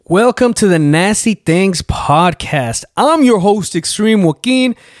Welcome to the Nasty Things Podcast. I'm your host,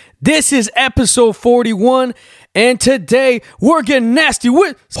 ExtremeJoaquin. This is episode 41, and today we're getting nasty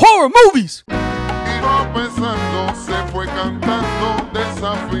with horror movies. Iba pensando, se fue cantando,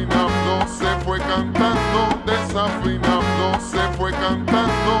 desafinando, se fue cantando, desafinando, se fue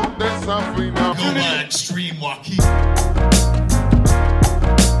cantando, desafinando. Go by ExtremeJoaquin.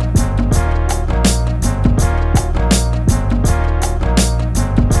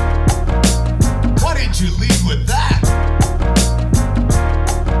 Why didn't you lead with that?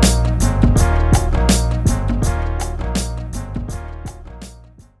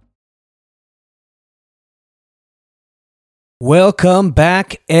 Welcome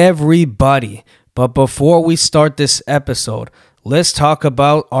back, everybody. But before we start this episode, let's talk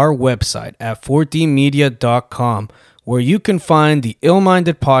about our website at 4dmedia.com, where you can find the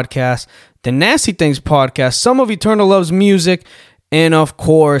Ill-Minded Podcast, the Nasty Things Podcast, some of Eternal Love's music, and of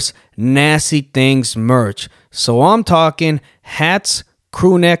course, Nasty Things merch. So I'm talking hats,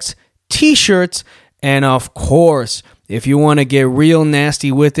 crew necks, t-shirts, and of course, if you want to get real nasty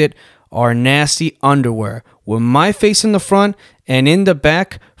with it, our nasty underwear with my face in the front and in the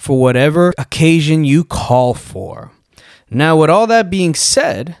back for whatever occasion you call for. Now, with all that being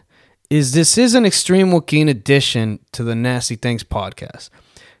said, this is an ExtremeJoaquin addition to the Nasty Things Podcast.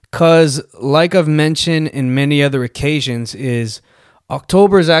 Because, like I've mentioned in many other occasions,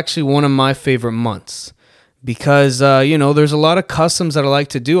 October is actually one of my favorite months. Because, there's a lot of customs that I like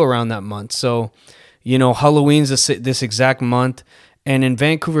to do around that month. So, Halloween's this exact month. And in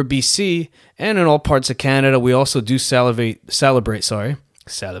Vancouver, BC, and in all parts of Canada, we also do celebrate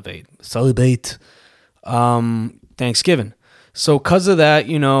Thanksgiving. So because of that,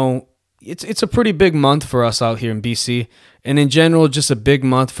 it's a pretty big month for us out here in BC. And in general, just a big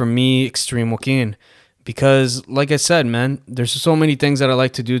month for me, ExtremeJoaquin. Because, like I said, man, there's so many things that I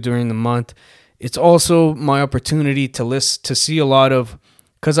like to do during the month. It's also my opportunity to see a lot of...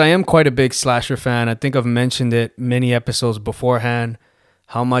 Because I am quite a big slasher fan. I think I've mentioned it many episodes beforehand,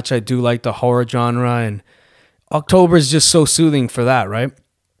 how much I do like the horror genre. And October is just so soothing for that, right?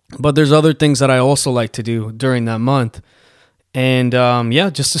 But there's other things that I also like to do during that month. And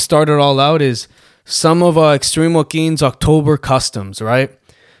just to start it all out is some of ExtremeJoaquin's October customs, right?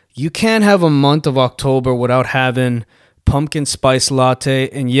 You can't have a month of October without having pumpkin spice latte.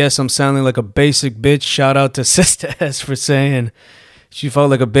 And yes, I'm sounding like a basic bitch. Shout out to Sister S for saying... She felt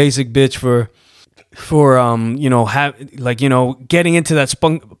like a basic bitch for getting into that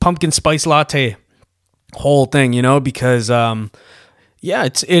pumpkin spice latte whole thing, because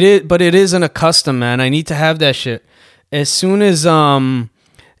it is, but it isn't a custom, man. I need to have that shit as soon as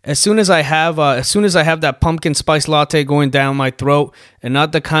I have that pumpkin spice latte going down my throat, and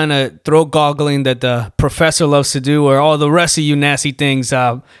not the kind of throat goggling that the professor loves to do, or all the rest of you nasty things,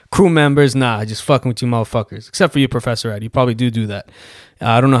 crew members. Nah, just fucking with you motherfuckers. Except for you, Professor Ed. You probably do that.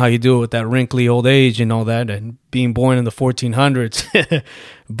 I don't know how you do it with that wrinkly old age and all that, and being born in the 1400s.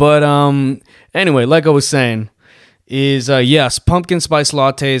 But anyway, like I was saying, yes, pumpkin spice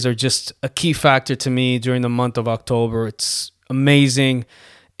lattes are just a key factor to me during the month of October. It's amazing.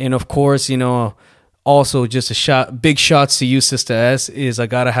 And of course, also just big shots to you, Sister S, I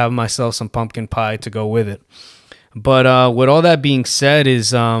gotta have myself some pumpkin pie to go with it. But with all that being said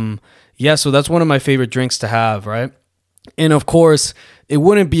so that's one of my favorite drinks to have, right? And of course, it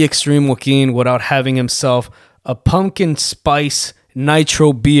wouldn't be ExtremeJoaquin without having himself a pumpkin spice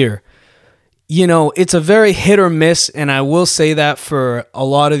nitro beer. It's a very hit or miss, and I will say that for a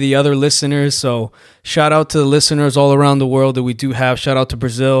lot of the other listeners. So shout out to the listeners all around the world that we do have. Shout out to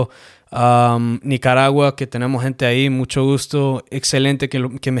Brazil, Nicaragua, que tenemos gente ahí. Mucho gusto. Excelente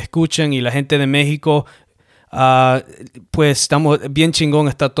que me escuchen. Y la gente de México, pues estamos bien chingón,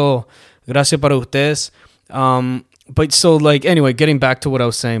 está todo. Gracias para ustedes. But so anyway, getting back to what I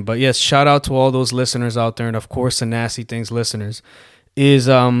was saying. But yes, shout out to all those listeners out there, and of course the Nasty Things listeners.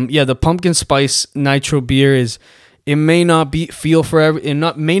 The pumpkin spice nitro beer it may not be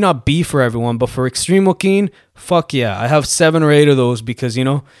may not be for everyone, but for ExtremeJoaquin, fuck yeah. I have 7 or 8 of those because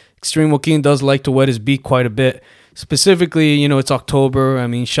ExtremeJoaquin does like to wet his beak quite a bit. Specifically, it's October. I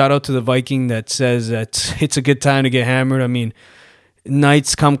mean, shout out to the Viking that says that it's a good time to get hammered. I mean,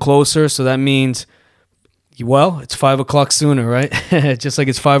 nights come closer, so that means it's 5 o'clock sooner, right? Just like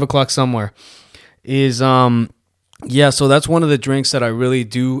it's 5 o'clock somewhere. So that's one of the drinks that I really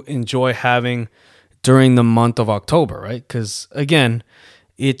do enjoy having during the month of October, right? Because, again,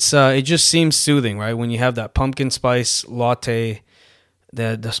 it just seems soothing, right? When you have that pumpkin spice latte,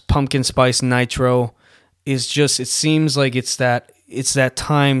 the pumpkin spice nitro, it seems like it's that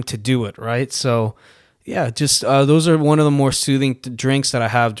time to do it, right? So yeah, just those are one of the more soothing drinks that I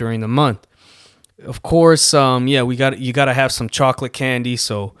have during the month. Of course, yeah, you got to have some chocolate candy.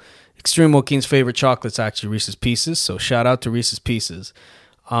 So Extreme Joaquin's favorite chocolate's actually Reese's Pieces. So shout out to Reese's Pieces.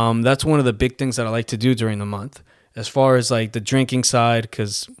 That's one of the big things that I like to do during the month, as far as like the drinking side,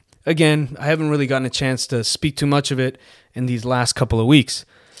 because again, I haven't really gotten a chance to speak too much of it in these last couple of weeks.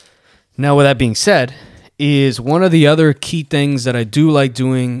 Now, with that being said, is one of the other key things that I do like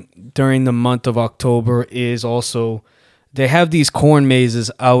doing during the month of October is also they have these corn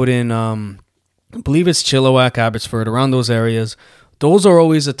mazes out in, I believe it's Chilliwack, Abbotsford, around those areas. Those are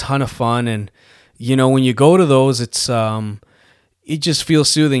always a ton of fun, and you know when you go to those, it's it just feels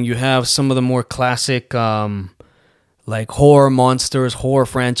soothing. You have some of the more classic like horror monsters, horror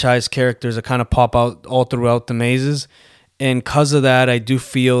franchise characters that kind of pop out all throughout the mazes, and because of that, I do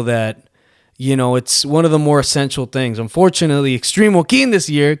feel that you know it's one of the more essential things. Unfortunately, Extreme Joaquin this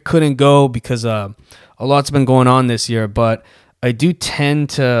year couldn't go because a lot's been going on this year, but I do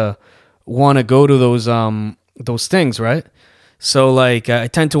tend to want to go to those things, right? So like I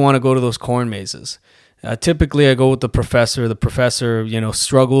tend to want to go to those corn mazes. Typically I go with the professor. The professor, you know,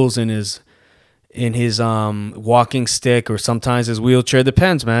 struggles in his walking stick or sometimes his wheelchair.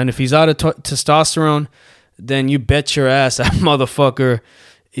 Depends, man. If he's out of testosterone, then you bet your ass that motherfucker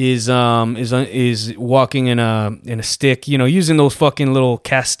is walking in a stick, you know, using those fucking little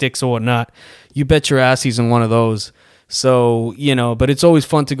cast sticks or whatnot. You bet your ass he's in one of those. So, you know, but it's always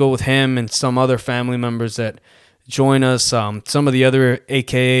fun to go with him and some other family members that join us, some of the other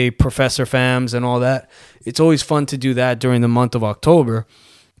AKA Professor Fams and all that. It's always fun to do that during the month of October.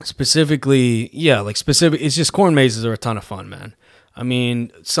 Specifically, yeah, it's just corn mazes are a ton of fun, man. I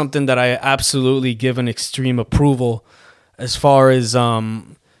mean, something that I absolutely give an extreme approval as far as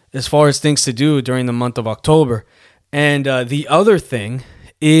things to do during the month of October. And the other thing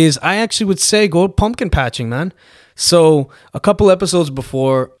is I actually would say go pumpkin patching, man. So a couple episodes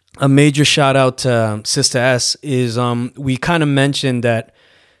before, a major shout out to Sister S is we kind of mentioned that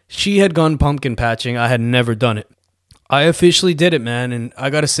she had gone pumpkin patching. I had never done it. I officially did it, man, and I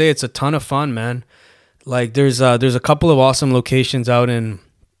gotta say it's a ton of fun, man. Like there's a couple of awesome locations out in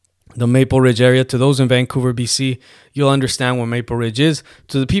the Maple Ridge area. To those in Vancouver, BC, you'll understand what Maple Ridge is.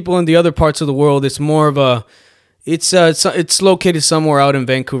 To the people in the other parts of the world, it's more of a it's located somewhere out in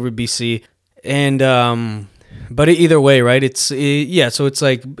Vancouver, BC, and but either way, right? So it's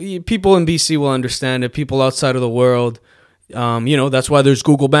like people in BC will understand it. People outside of the world, you know, that's why there's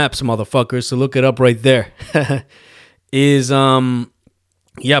Google Maps, motherfuckers. So look it up right there.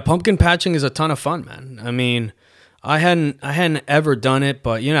 Pumpkin patching is a ton of fun, man. I mean, I hadn't ever done it,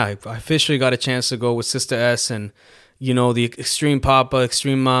 but you know, I officially got a chance to go with Sister S and you know the Extreme Papa,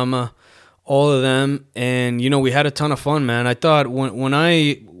 Extreme Mama, all of them, and you know we had a ton of fun, man. I thought when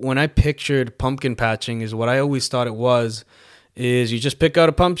I pictured pumpkin patching is what I always thought it was, is you just pick out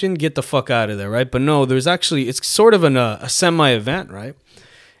a pumpkin, get the fuck out of there, right? But no, it's sort of a semi-event, right?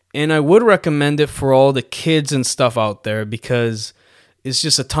 And I would recommend it for all the kids and stuff out there because it's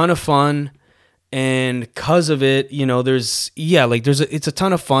just a ton of fun, and because of it, you know, it's a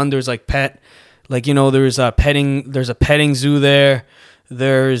ton of fun. There's like there's a petting zoo there.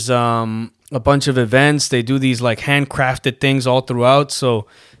 There's a bunch of events. They do these like handcrafted things all throughout. So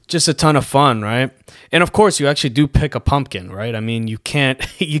just a ton of fun, right? And of course, you actually do pick a pumpkin, right? I mean, you can't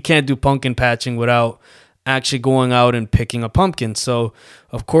do pumpkin patching without actually going out and picking a pumpkin. So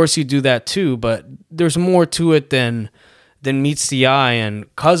of course you do that too, but there's more to it than meets the eye. And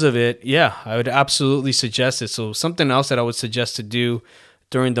because of it, yeah, I would absolutely suggest it. So something else that I would suggest to do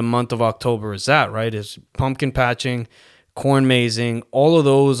during the month of October is that, right? Is pumpkin patching, corn mazing. All of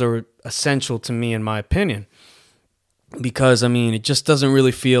those are essential to me, in my opinion, because I mean, it just doesn't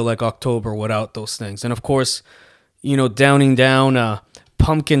really feel like October without those things. And of course, you know, downing down a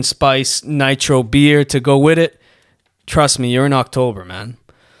pumpkin spice nitro beer to go with it. Trust me, you're in October, man.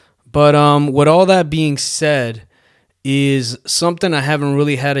 But with all that being said, is something I haven't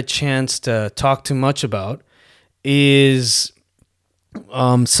really had a chance to talk too much about is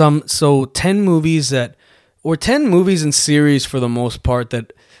 10 movies and series for the most part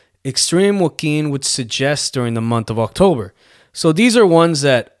that Extreme Joaquin would suggest during the month of October. So these are ones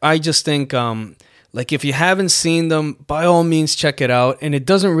that I just think like if you haven't seen them, by all means check it out. And it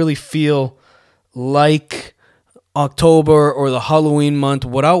doesn't really feel like October or the Halloween month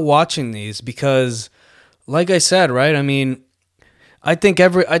without watching these because like I said, right? I mean, I think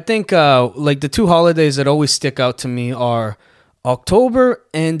like the two holidays that always stick out to me are October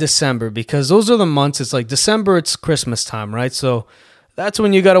and December because those are the months. It's like December, it's Christmas time, right? So that's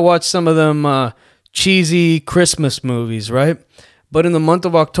when you got to watch some of them cheesy Christmas movies, right? But in the month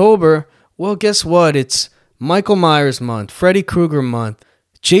of October, Well, guess what? It's Michael Myers month, Freddy Krueger month,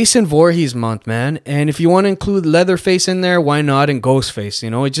 Jason Voorhees month, man. And if you want to include Leatherface in there, why not? And Ghostface,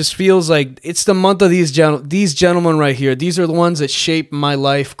 it just feels like it's the month of these gentlemen right here. These are the ones that shaped my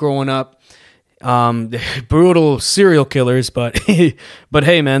life growing up. Brutal serial killers, but but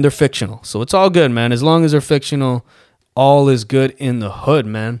hey, man, they're fictional, so it's all good, man. As long as they're fictional, all is good in the hood,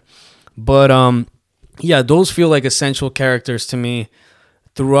 man. But yeah, those feel like essential characters to me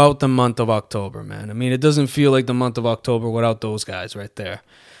throughout the month of October, man. I mean, it doesn't feel like the month of October without those guys right there.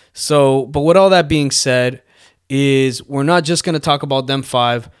 So, but with all that being said, is we're not just going to talk about them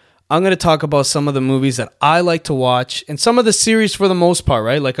five. I'm going to talk about some of the movies that I like to watch and some of the series for the most part,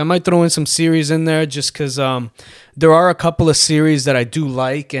 right? Like I might throw in some series in there just because there are a couple of series that I do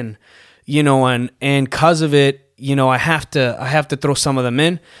like, and and because of it, I have to throw some of them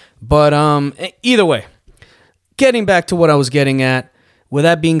in. But either way, getting back to what I was getting at, with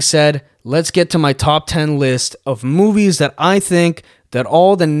that being said, let's get to my top 10 list of movies that I think that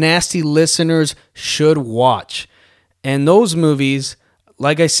all the nasty listeners should watch. And those movies,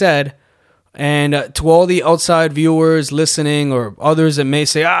 like I said, and to all the outside viewers listening or others that may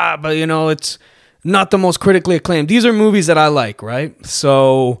say, but it's not the most critically acclaimed. These are movies that I like, right?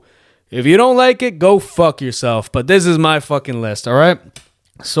 So if you don't like it, go fuck yourself. But this is my fucking list, all right?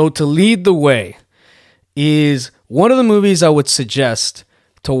 So to lead the way is one of the movies I would suggest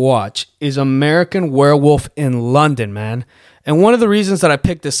to watch is American Werewolf in London, man. And one of the reasons that I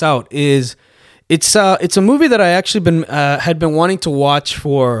picked this out is it's a movie that I actually had been wanting to watch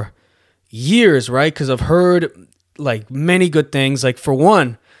for years, right? Because I've heard like many good things. Like for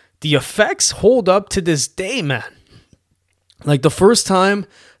one, the effects hold up to this day, man. Like the first time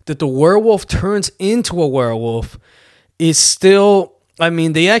that the werewolf turns into a werewolf is still, I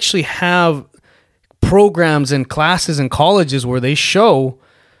mean, they actually have programs and classes in colleges where they show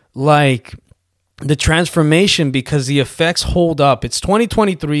like the transformation because the effects hold up. It's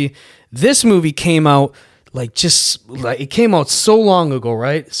 2023. This movie came out it came out so long ago,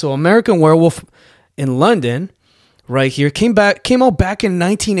 right? So American Werewolf in London right here came out back in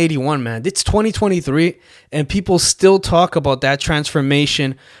 1981, man. It's 2023 and people still talk about that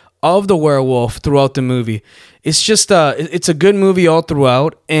transformation of the werewolf throughout the movie. It's just it's a good movie all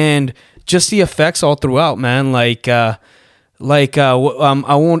throughout, and just the effects all throughout, man. I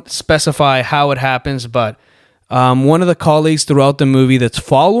won't specify how it happens, but one of the colleagues throughout the movie that's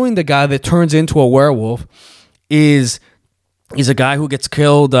following the guy that turns into a werewolf is a guy who gets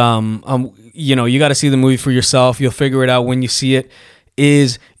killed. You got to see the movie for yourself. You'll figure it out when you see it.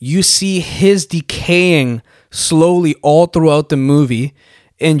 Is you see his decaying slowly all throughout the movie,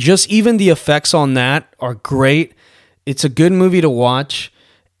 and just even the effects on that are great. It's a good movie to watch.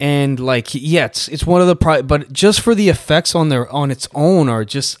 And it's one of the but just for the effects on its own are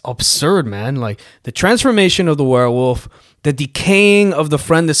just absurd, man. Like the transformation of the werewolf, the decaying of the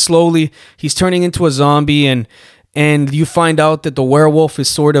friend that slowly he's turning into a zombie, and you find out that the werewolf is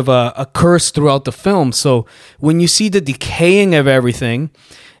sort of a curse throughout the film. So when you see the decaying of everything,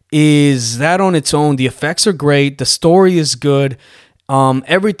 is that on its own, the effects are great, the story is good,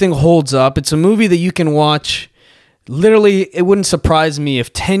 everything holds up. It's a movie that you can watch. Literally, it wouldn't surprise me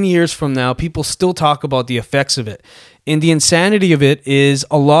if 10 years from now, people still talk about the effects of it. And the insanity of it is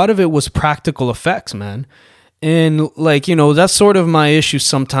a lot of it was practical effects, man. And that's sort of my issue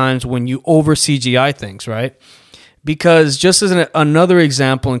sometimes when you over CGI things, right? Because just as another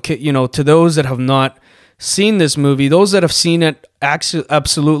example, and to those that have not seen this movie, those that have seen it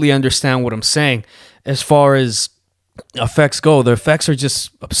absolutely understand what I'm saying as far as effects go. The effects are just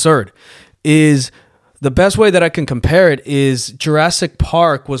absurd. The best way that I can compare it is Jurassic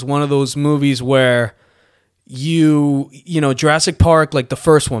Park was one of those movies where Jurassic Park, like the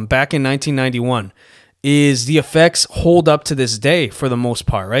first one back in 1991, is the effects hold up to this day for the most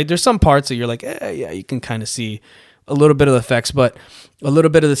part, right? There's some parts that you're like, yeah, you can kind of see a little bit of the effects, but a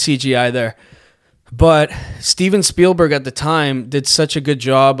little bit of the CGI there. But Steven Spielberg at the time did such a good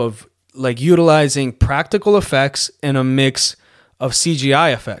job of utilizing practical effects and a mix of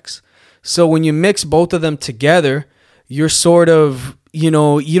CGI effects. So when you mix both of them together, you're sort of, you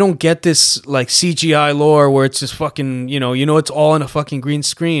don't get this CGI lore where it's just fucking, it's all in a fucking green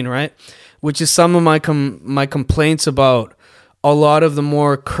screen, right? Which is some of my complaints about a lot of the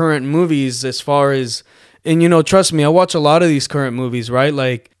more current movies as far as, and trust me, I watch a lot of these current movies,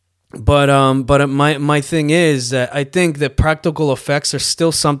 right? But my thing is that I think that practical effects are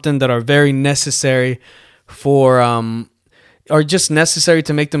still something that are very necessary are just necessary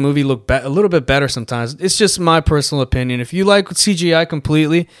to make the movie look a little bit better sometimes. It's just my personal opinion. If you like CGI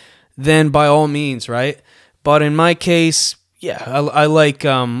completely, then by all means, right? But in my case, yeah, I like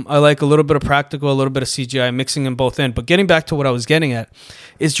a little bit of practical, a little bit of CGI, mixing them both in. But getting back to what I was getting at,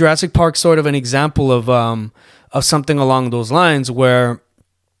 is Jurassic Park sort of an example of something along those lines where,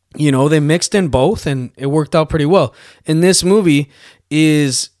 you know, they mixed in both and it worked out pretty well. And this movie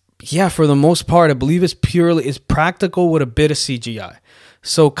is, yeah, for the most part, I believe it's practical with a bit of CGI.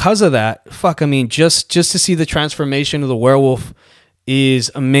 So because of that, fuck, I mean, just to see the transformation of the werewolf is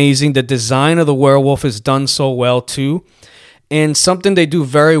amazing. The design of the werewolf is done so well too. And something they do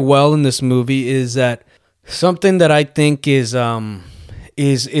very well in this movie is that something that I think is one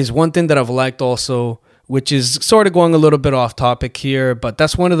thing that I've liked also, which is sort of going a little bit off topic here, but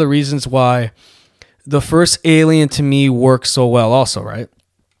that's one of the reasons why the first Alien to me works so well also, right?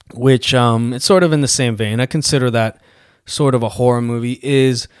 Which it's sort of in the same vein. I consider that sort of a horror movie.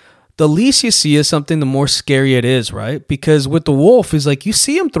 Is the least you see is something, the more scary it is, right? Because with the wolf is like, you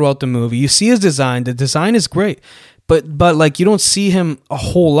see him throughout the movie, you see his design, the design is great. But like you don't see him a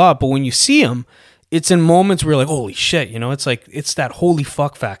whole lot. But when you see him, it's in moments where you're like, holy shit, you know, it's like, it's that holy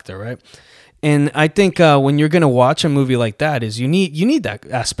fuck factor, right? And I think when you're going to watch a movie like that is you need that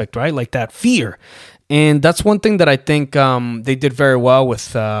aspect, right? Like that fear. And that's one thing that I think they did very well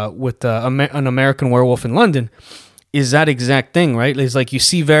with An American Werewolf in London, is that exact thing, right? It's like you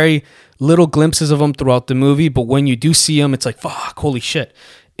see very little glimpses of him throughout the movie, but when you do see him, it's like, fuck, holy shit.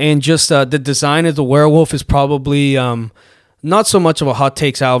 And just the design of the werewolf is probably not so much of a Hot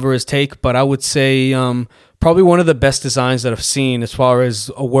Takes Alvarez take, but I would say probably one of the best designs that I've seen as far as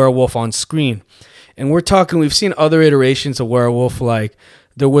a werewolf on screen. And we've seen other iterations of werewolf, like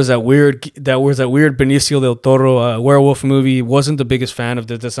there was that weird Benicio del Toro werewolf movie. Wasn't the biggest fan of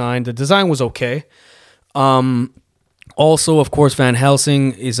the design. The design was okay. Also, of course, Van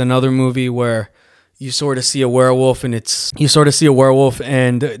Helsing is another movie where you sort of see a werewolf and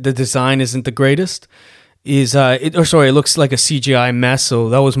the design isn't the greatest. It looks like a CGI mess. So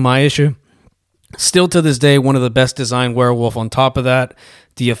that was my issue. Still to this day, one of the best designed werewolf. On top of that,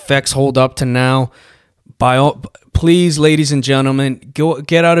 the effects hold up to now. Please, ladies and gentlemen,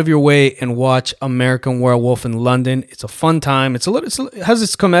 get out of your way and watch American Werewolf in London. It's a fun time. It has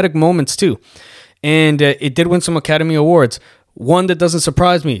its comedic moments too. And it did win some Academy Awards. One that doesn't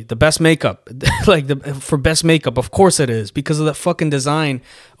surprise me, the best makeup. For best makeup, of course it is, because of the fucking design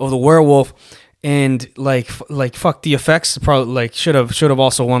of the werewolf. And like fuck, the effects probably should have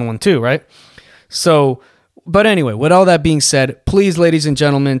also won one too, right? So, but anyway, with all that being said, please, ladies and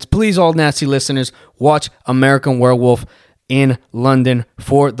gentlemen, please, all nasty listeners, watch American Werewolf in London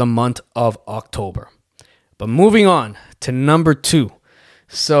for the month of October. But moving on to number 2.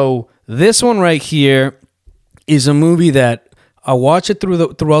 So this one right here is a movie that I watch it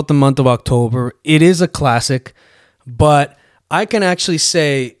throughout the month of October. It is a classic, but I can actually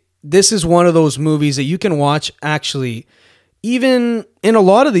say this is one of those movies that you can watch actually, even in a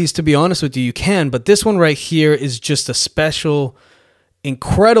lot of these, to be honest with you, you can. But this one right here is just a special,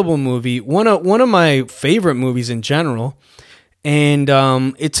 incredible movie. One of my favorite movies in general. And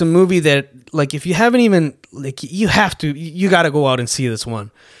it's a movie that, like, if you haven't even, like, you got to go out and see this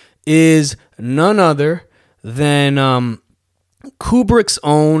one. Is none other than Kubrick's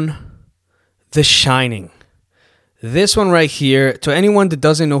own The Shining. This one right here, to anyone that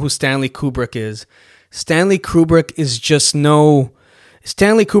doesn't know who Stanley Kubrick is Stanley Kubrick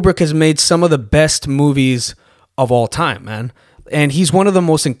has made some of the best movies of all time, man. And he's one of the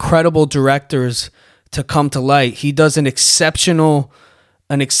most incredible directors to come to light. He does an exceptional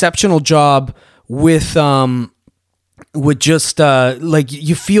job with just like,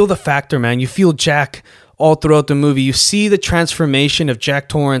 you feel the factor, man. You feel Jack all throughout the movie. You see the transformation of Jack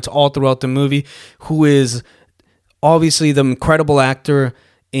Torrance all throughout the movie, who is obviously the incredible actor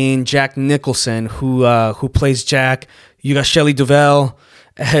in Jack Nicholson, who plays Jack. You got Shelley Duvall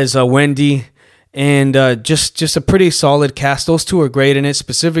as Wendy, and just a pretty solid cast. Those two are great in it,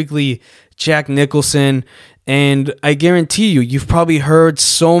 specifically Jack Nicholson. And I guarantee you've probably heard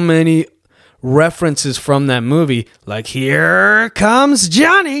so many references from that movie, like "Here comes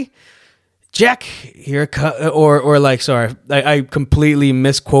Johnny." Jack, I completely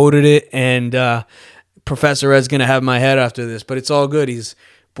misquoted it, and Professor Ed's gonna have my head after this, but it's all good. He's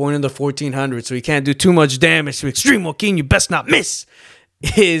born in the 1400s, so he can't do too much damage to ExtremeJoaquin. You best not miss.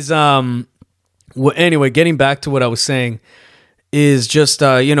 Anyway, getting back to what I was saying, is just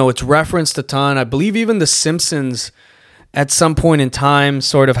it's referenced a ton. I believe even The Simpsons at some point in time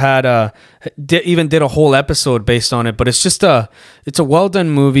sort of had did a whole episode based on it. But it's just it's a well done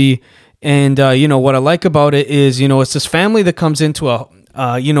movie. And what I like about it is, it's this family that comes into a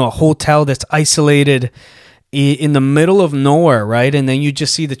hotel that's isolated in the middle of nowhere, right? And then you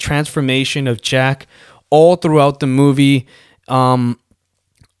just see the transformation of Jack all throughout the movie.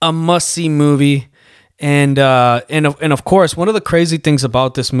 A must-see movie. And of course, one of the crazy things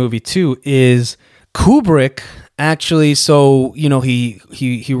about this movie too is Kubrick actually. So he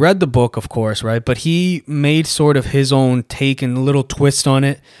read the book, of course, right? But he made sort of his own take and a little twist on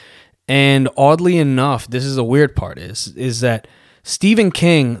it. And oddly enough, this is the weird part is that Stephen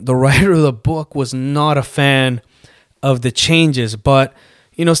King, the writer of the book, was not a fan of the changes. But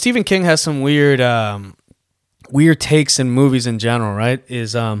Stephen King has some weird takes in movies in general, right?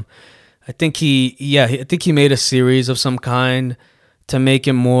 I think he made a series of some kind to make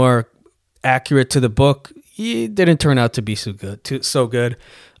it more accurate to the book. It didn't turn out to be so good.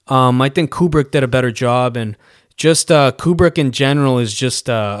 I think Kubrick did a better job, and just Kubrick in general is just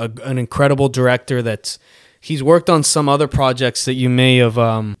an incredible director. He's worked on some other projects that you may have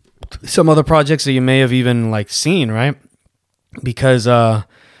even like seen, right? Because like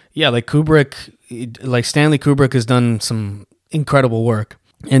Kubrick, like Stanley Kubrick has done some incredible work.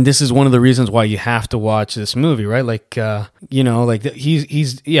 And this is one of the reasons why you have to watch this movie, right? Like, you have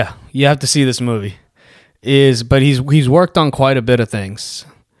to see this movie. But he's worked on quite a bit of things,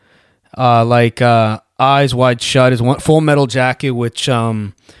 like Eyes Wide Shut is one. Full Metal Jacket, which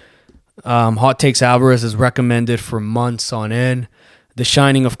Hot Takes Alvarez has recommended for months on end. The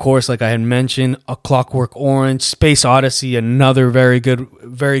Shining, of course, like I had mentioned. A Clockwork Orange, Space Odyssey, another very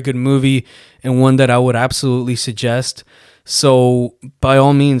good movie, and one that I would absolutely suggest. So by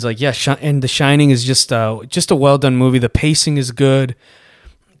all means, like, yeah, and The Shining is just a well done movie. The pacing is good,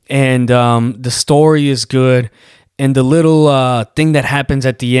 and the story is good, and the little thing that happens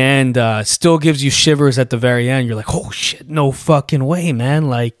at the end still gives you shivers at the very end. You're like, oh shit, no fucking way, man!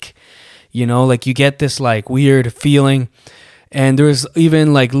 Like, like you get this like weird feeling, and there's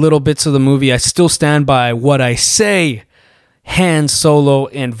even like little bits of the movie. I still stand by what I say, Han Solo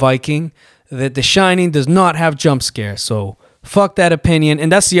and Viking, that The Shining does not have jump scares. So fuck that opinion.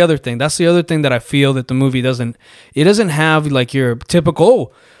 And that's the other thing. That's the other thing that I feel that the movie doesn't. It doesn't have like your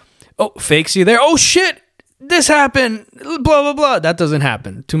typical, oh, fakes you there. Oh shit, this happened. Blah blah blah. That doesn't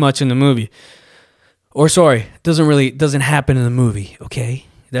happen too much in the movie. Or sorry, doesn't happen in the movie. Okay,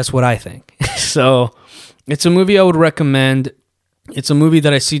 that's what I think. So it's a movie I would recommend. It's a movie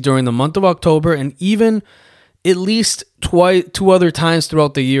that I see during the month of October, and even at least two other times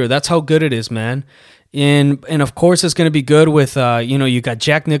throughout the year. That's how good it is, man. And of course, it's going to be good with, you got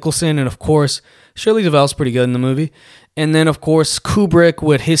Jack Nicholson, and of course, Shirley Duvall's pretty good in the movie. And then, of course, Kubrick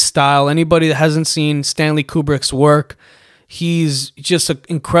with his style. Anybody that hasn't seen Stanley Kubrick's work, he's just an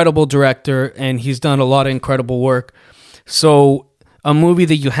incredible director, and he's done a lot of incredible work. So a movie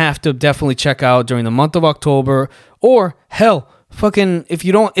that you have to definitely check out during the month of October, or hell, fucking if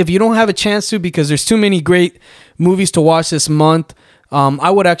you don't have a chance to, because there's too many great movies to watch this month, I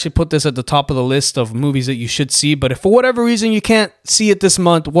would actually put this at the top of the list of movies that you should see. But if for whatever reason you can't see it this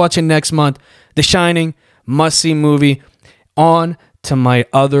month, watch it next month. The Shining, must-see movie. On to my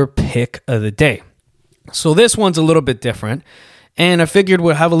other pick of the day. So this one's a little bit different, and I figured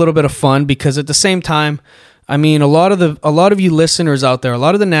we'd have a little bit of fun, because at the same time, I mean, a lot of you listeners out there, a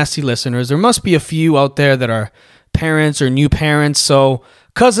lot of the nasty listeners, there must be a few out there that are parents or new parents. So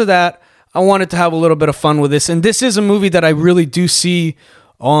because of that, I wanted to have a little bit of fun with this. And this is a movie that I really do see.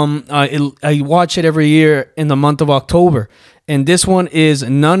 I watch it every year in the month of October. And this one is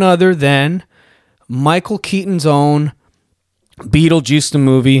none other than Michael Keaton's own Beetlejuice the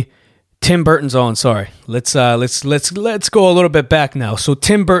movie. Tim Burton's own, sorry. Let's go a little bit back now. So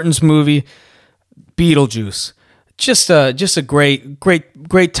Tim Burton's movie, Beetlejuice. Just a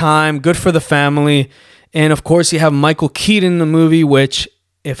great time, good for the family. And of course, you have Michael Keaton in the movie, which,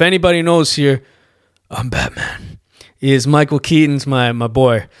 if anybody knows here, I'm Batman. Is Michael Keaton's my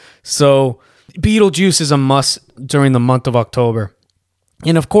boy. So Beetlejuice is a must during the month of October.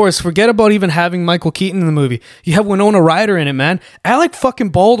 And of course, forget about even having Michael Keaton in the movie. You have Winona Ryder in it, man. Alec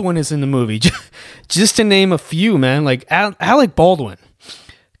fucking Baldwin is in the movie. Just to name a few, man. Like Alec Baldwin.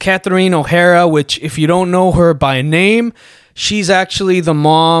 Catherine O'Hara, which if you don't know her by name, she's actually the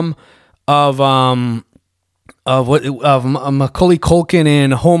mom of Macaulay Culkin in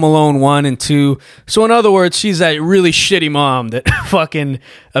Home Alone 1 and 2. So in other words, she's that really shitty mom that fucking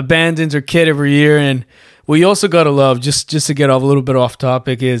abandons her kid every year. And what you also gotta love, just to get off a little bit off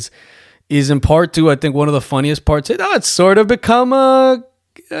topic, is in part 2, I think one of the funniest parts is, it's sort of become a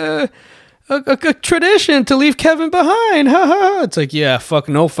tradition to leave Kevin behind. Ha ha. It's like, yeah, fuck,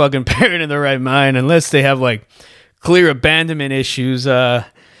 no fucking parent in their right mind, unless they have like clear abandonment issues,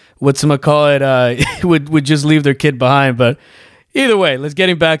 would just leave their kid behind. But either way, let's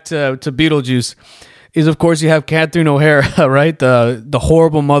getting back to Beetlejuice. Is of course you have Catherine O'Hara, right? The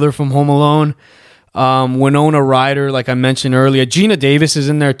horrible mother from Home Alone. Winona Ryder, like I mentioned earlier. Gina Davis is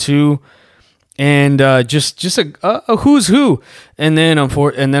in there too. And just a who's who. And then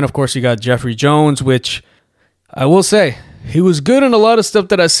of course you got Jeffrey Jones, which I will say he was good in a lot of stuff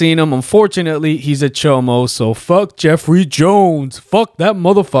that I've seen him. Unfortunately, he's a chomo, so fuck Jeffrey Jones. Fuck that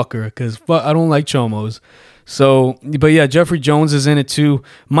motherfucker, because I don't like chomos. So, but yeah, Jeffrey Jones is in it too.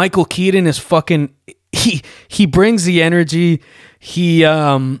 Michael Keaton is fucking... He brings the energy.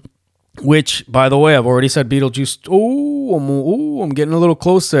 Which, by the way, I've already said Beetlejuice. I'm getting a little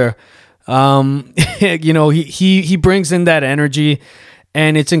close there. He brings in that energy.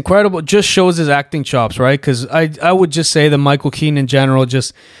 And it's incredible. It just shows his acting chops, right? Because I would just say that Michael Keaton in general,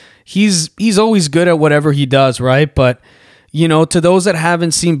 he's always good at whatever he does, right? But, to those that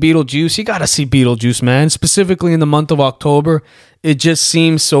haven't seen Beetlejuice, you got to see Beetlejuice, man. Specifically in the month of October, it just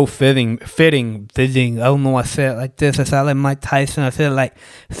seems so fitting. I don't know why I say it like this. I sound like Mike Tyson. I feel like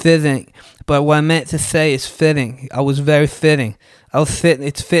fitting. But what I meant to say is fitting. I was very fitting. I was fitting.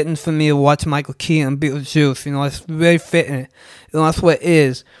 It's fitting for me to watch Michael Keaton and Beetlejuice. It's very fitting. That's what it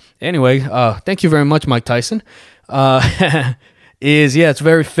is. Anyway, thank you very much, Mike Tyson. It's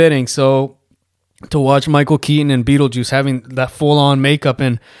very fitting. So to watch Michael Keaton and Beetlejuice having that full-on makeup,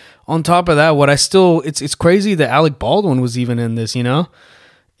 and on top of that, it's crazy that Alec Baldwin was even in this.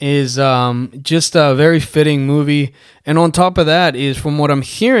 Is just a very fitting movie. And on top of that is, from what I'm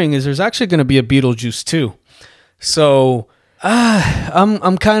hearing, is there's actually going to be a Beetlejuice 2. So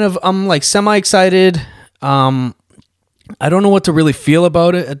I'm like semi excited. I don't know what to really feel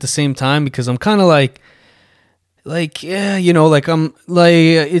about it at the same time, because I'm kind of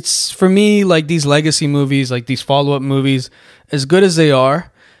it's for me, like these legacy movies, like these follow-up movies, as good as they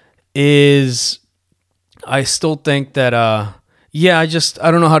are, I still think that I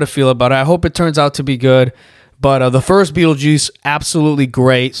don't know how to feel about it. I hope it turns out to be good. But the first Beetlejuice, absolutely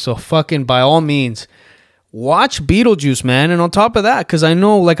great. So fucking by all means, watch Beetlejuice, man. And on top of that, because I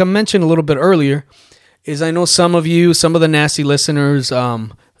know, like I mentioned a little bit earlier, I know some of the nasty listeners,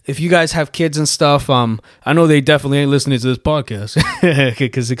 if you guys have kids and stuff, I know they definitely ain't listening to this podcast,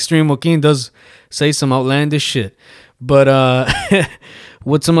 because ExtremeJoaquin does say some outlandish shit. But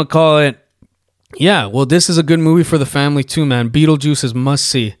whatchamacallit? Yeah, well, this is a good movie for the family too, man. Beetlejuice is must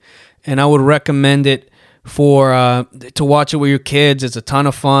see, and I would recommend it to watch it with your kids. It's a ton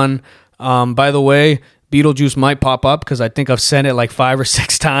of fun. By the way, Beetlejuice might pop up because I think I've said it like 5 or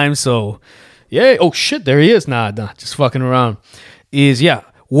 6 times. So, yeah. Oh shit, there he is. Nah, just fucking around.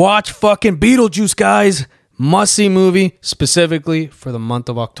 Watch fucking Beetlejuice, guys. Must see movie specifically for the month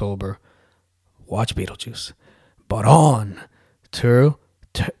of October. Watch Beetlejuice. But on to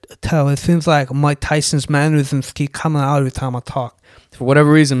it seems like Mike Tyson's mannerisms keep coming out every time I talk. For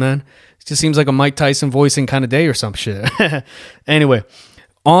whatever reason, man. It just seems like a Mike Tyson voicing kind of day or some shit. Anyway,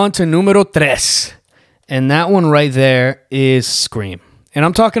 on to numero 3. And that one right there is Scream. And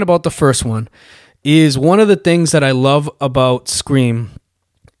I'm talking about the first one. Is one of the things that I love about Scream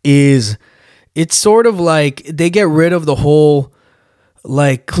is it's sort of like they get rid of the whole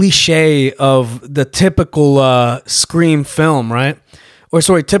like cliche of the typical Scream film, right? Or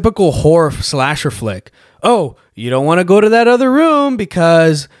sorry, typical horror slasher flick. Oh, you don't want to go to that other room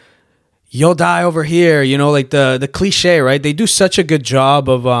because you'll die over here. Like the cliche, right? They do such a good job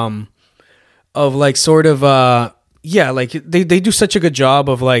of like sort of like they do such a good job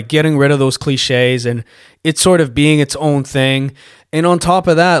of like getting rid of those cliches and it's sort of being its own thing. And on top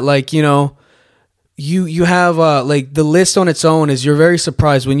of that, like, you have like the list on its own is you're very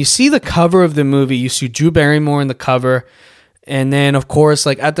surprised when you see the cover of the movie. You see Drew Barrymore in the cover. And then, of course,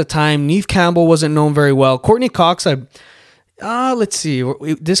 like at the time, Neve Campbell wasn't known very well. Courtney Cox, let's see.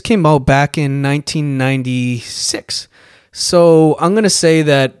 This came out back in 1996. So I'm going to say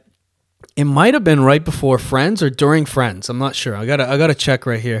that it might have been right before Friends or during Friends. I'm not sure. I gotta check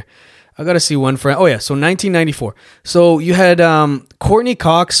right here. I gotta see when Friends. Oh yeah, so 1994. So you had Courtney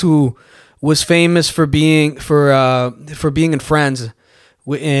Cox, who was famous for being in Friends.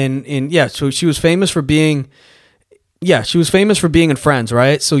 So she was famous for being. Yeah, she was famous for being in Friends,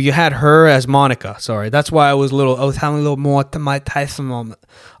 right? So you had her as Monica. Sorry, that's why I was having a little more to Mike Tyson moment.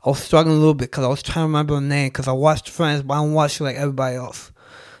 I was struggling a little bit because I was trying to remember the name because I watched Friends, but I don't watch it like everybody else.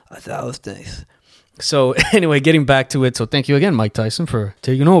 I thought it was nice. So anyway, getting back to it. So thank you again, Mike Tyson, for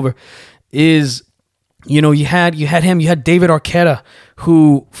taking over. You had him, you had David Arquette,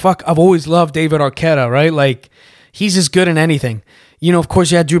 who, I've always loved David Arquette, right? Like, he's just good in anything. Of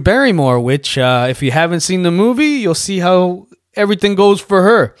course, you had Drew Barrymore, which, if you haven't seen the movie, you'll see how everything goes for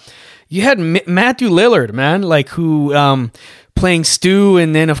her. You had Matthew Lillard, man, like who playing Stu,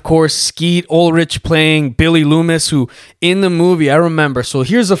 and then, of course, Skeet Ulrich playing Billy Loomis, who in the movie, I remember. So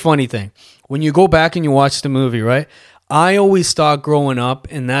here's the funny thing. when you go back and you watch the movie, right? I always thought growing up,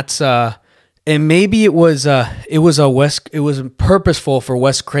 and that's and maybe it was purposeful for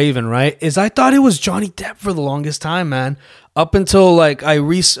Wes Craven, right? Is I thought it was Johnny Depp for the longest time, man. Up until like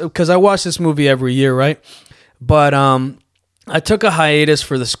because I watch this movie every year, right? But I took a hiatus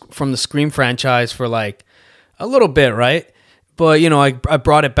from the Scream franchise for like a little bit, right? But I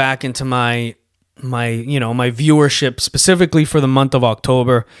brought it back into my viewership specifically for the month of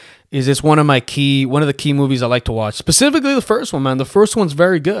October. Is this one of the key movies I like to watch? Specifically the first one, man. The first one's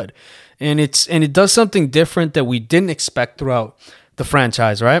very good. And it does something different that we didn't expect throughout the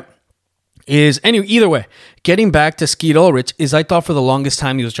franchise, right? Either way, getting back to Skeet Ulrich, I thought for the longest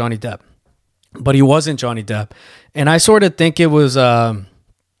time he was Johnny Depp. But he wasn't Johnny Depp. And I sort of think it was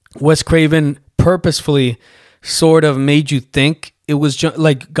Wes Craven purposefully sort of made you think it was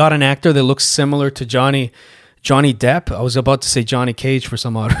got an actor that looks similar to Johnny Depp. I was about to say Johnny Cage for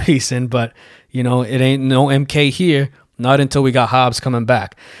some odd reason, but it ain't no MK here. Not until we got Hobbs coming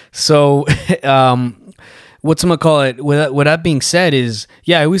back. So, whatchamacallit? With that being said,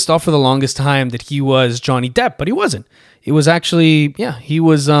 I always thought for the longest time that he was Johnny Depp, but he wasn't. It was actually, he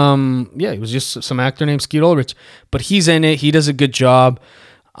was just some actor named Skeet Ulrich. But he's in it. He does a good job.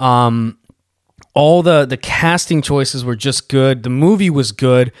 All the casting choices were just good. The movie was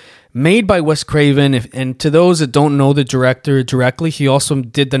good. Made by Wes Craven. And to those that don't know the director directly, he also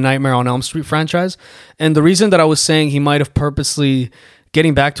did the Nightmare on Elm Street franchise. And the reason that I was saying he might have purposely,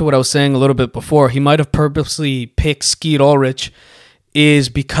 getting back to what I was saying a little bit before, he might have purposely picked Skeet Ulrich is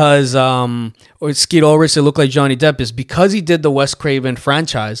because, or Skeet Ulrich that looked like Johnny Depp, is because he did the Wes Craven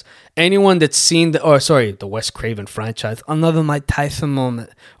franchise. Anyone that's seen the Wes Craven franchise, another Mike Tyson moment,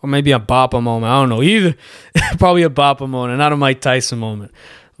 or maybe a Bappa moment, I don't know, either. Probably a Bappa moment, not a Mike Tyson moment.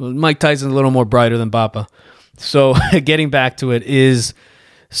 Mike Tyson's a little more brighter than Bappa. So getting back to it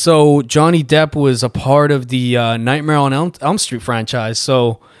Johnny Depp was a part of the Nightmare on Elm Street franchise.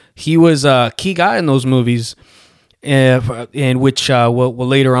 So he was a key guy in those movies, in which we'll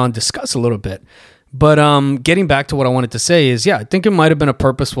later on discuss a little bit. But getting back to what I wanted to say is, I think it might have been a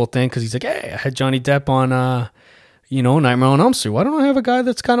purposeful thing because he's like, hey, I had Johnny Depp on, Nightmare on Elm Street. Why don't I have a guy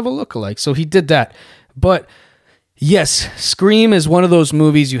that's kind of a lookalike? So he did that. But yes, Scream is one of those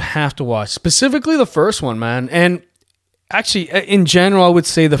movies you have to watch. Specifically the first one, man. And actually, in general, I would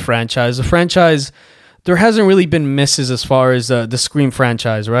say the franchise. The franchise, there hasn't really been misses as far as the Scream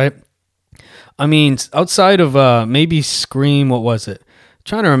franchise, right? I mean, outside of maybe Scream, what was it? I'm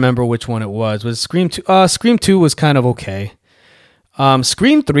trying to remember which one it was. Was Scream 2? Scream 2 was kind of okay.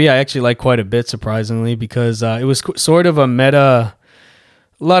 Scream 3 I actually like quite a bit, surprisingly, because it was sort of a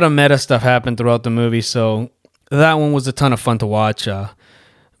lot of meta stuff happened throughout the movie, so that one was a ton of fun to watch.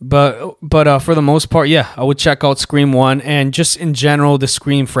 But for the most part, I would check out Scream 1 and just in general the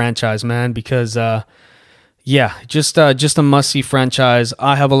Scream franchise, man, because just a must-see franchise.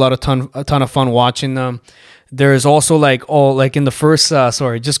 I have a ton of fun watching them. There's also like in the first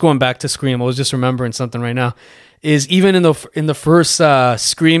just going back to Scream, I was just remembering something right now. Is even in the first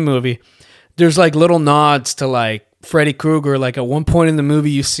Scream movie, there's like little nods to like Freddy Krueger. Like at one point in the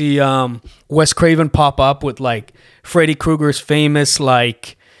movie, you see Wes Craven pop up with like Freddy Krueger's famous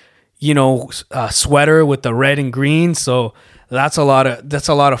sweater with the red and green. So that's a lot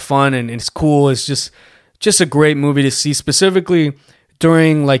of fun and it's cool. It's just a great movie to see, specifically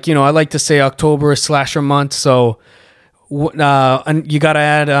during I like to say October is slasher month. So and you gotta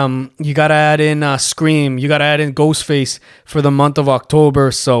add in Scream. You gotta add in Ghostface for the month of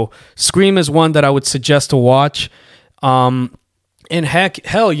October. So Scream is one that I would suggest to watch. And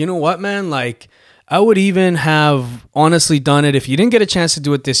hell, you know what, man? Like I would even have honestly done it if you didn't get a chance to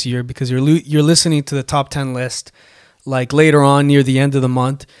do it this year because you're listening to the top 10 list like later on near the end of the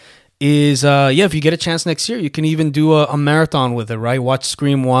month. If you get a chance next year, you can even do a marathon with it, right? Watch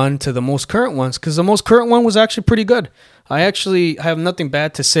Scream 1 to the most current ones, because the most current one was actually pretty good. I actually have nothing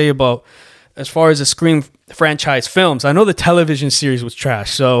bad to say about as far as the Scream franchise films. I know the television series was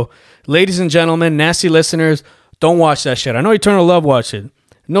trash, so ladies and gentlemen, nasty listeners, don't watch that shit. I know Eternal Love watched it.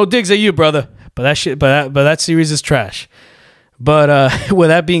 No digs at you, brother, but that series is trash. But with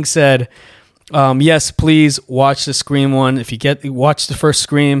that being said, yes, please watch the Scream one. Watch the first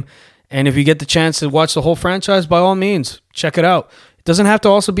Scream. And if you get the chance to watch the whole franchise, by all means, check it out. It doesn't have to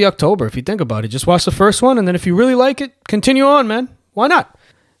also be October if you think about it. Just watch the first one, and then if you really like it, continue on, man. Why not?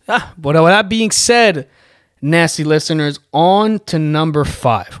 But with that being said, nasty listeners, on to number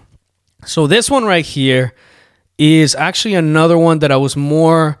 5. So this one right here is actually another one that I was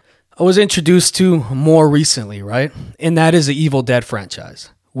introduced to more recently, right? And that is the Evil Dead franchise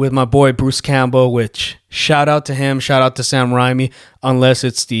with my boy Bruce Campbell, which shout out to him, shout out to Sam Raimi, unless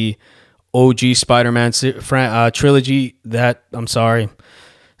it's the OG Spider-Man trilogy. That I'm sorry.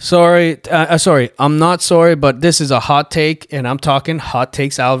 Sorry, I'm not sorry, but this is a hot take, and I'm talking hot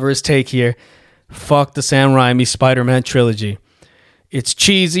takes Alvarez take here. Fuck the Sam Raimi Spider-Man trilogy. It's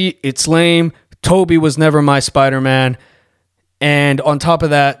cheesy, it's lame. Toby was never my Spider-Man. And on top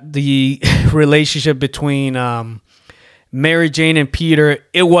of that, the relationship between Mary Jane and Peter,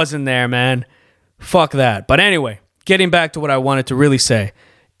 it wasn't there, man. Fuck that. But anyway, getting back to what I wanted to really say.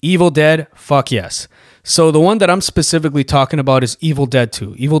 Evil Dead, fuck yes. So the one that I'm specifically talking about is Evil Dead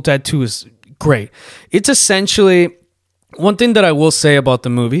 2. Evil Dead 2 is great. It's essentially, one thing that I will say about the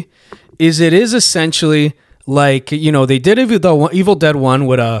movie is it is essentially like, you know, they did Evil Dead 1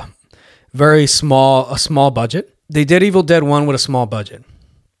 with a very small budget. They did Evil Dead 1 with a small budget.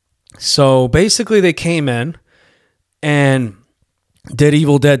 So basically they came in and did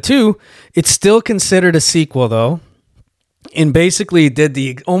Evil Dead 2. It's still considered a sequel though. And basically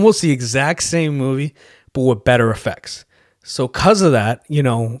did almost the exact same movie, but with better effects. So because of that, you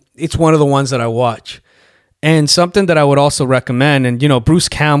know, it's one of the ones that I watch. And something that I would also recommend, and you know, Bruce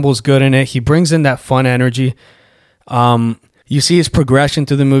Campbell's good in it. He brings in that fun energy. You see his progression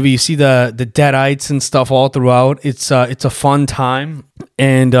through the movie. You see the deadites and stuff all throughout. It's a fun time,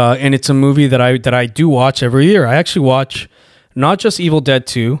 and it's a movie that I do watch every year. I actually watch not just Evil Dead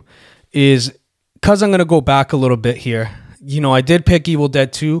 2, is because I'm gonna go back a little bit here. You know, I did pick Evil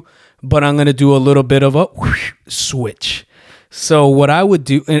Dead 2, but I'm going to do a little bit of a switch. So what I would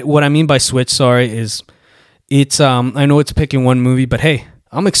do, what I mean by switch, is it's, I know it's picking one movie, but hey,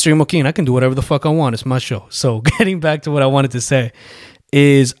 I'm ExtremeJoaquin. I can do whatever the fuck I want. It's my show. So getting back to what I wanted to say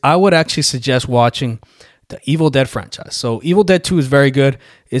is I would actually suggest watching the Evil Dead franchise. So Evil Dead 2 is very good.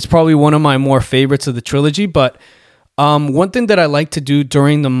 It's probably one of my more favorites of the trilogy, but one thing that I like to do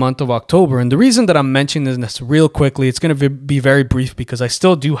during the month of October, and the reason that I'm mentioning this real quickly, it's going to be very brief because I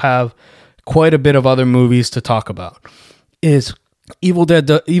still do have quite a bit of other movies to talk about, is Evil Dead.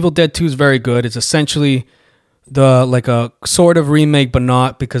 The Evil Dead 2 is very good. It's essentially like a sort of remake, but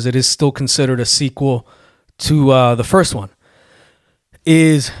not, because it is still considered a sequel to the first one.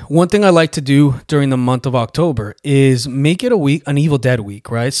 Is one thing I like to do during the month of October is make it an Evil Dead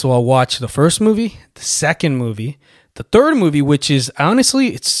week, right? So I'll watch the first movie, the second movie, the third movie, which is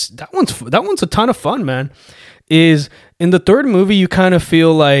honestly, that one's a ton of fun, man. Is in the third movie, you kind of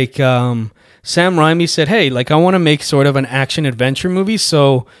feel like Sam Raimi said, hey, like I want to make sort of an action adventure movie.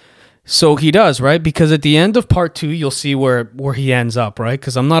 So he does, right? Because at the end of part 2, you'll see where he ends up, right?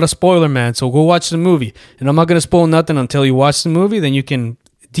 Because I'm not a spoiler man, so go watch the movie. And I'm not going to spoil nothing until you watch the movie. Then you can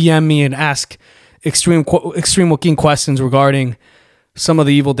DM me and ask ExtremeJoaquin questions regarding some of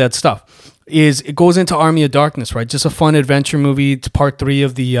the Evil Dead stuff. It goes into Army of Darkness, right? Just a fun adventure movie. It's part 3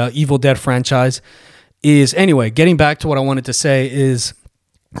 of the Evil Dead franchise. Anyway, getting back to what I wanted to say is,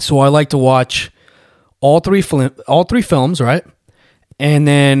 so I like to watch all three films, right? And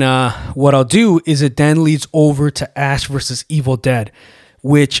then what I'll do is it then leads over to Ash versus Evil Dead,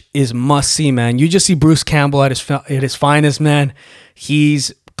 which is must see, man. You just see Bruce Campbell at his finest, man.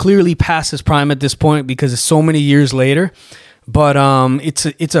 He's clearly past his prime at this point because it's so many years later. But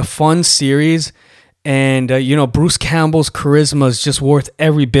it's a fun series, and you know, Bruce Campbell's charisma is just worth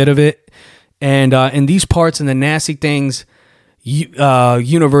every bit of it. And in these parts in the Nasty Things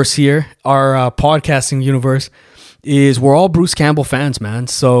universe here, our podcasting universe, is we're all Bruce Campbell fans, man.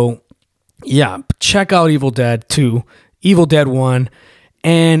 So yeah, check out Evil Dead 2, Evil Dead 1,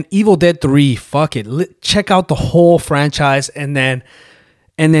 and Evil Dead 3. Fuck it, check out the whole franchise, and then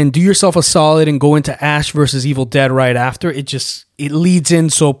do yourself a solid and go into Ash versus Evil Dead right after. It leads in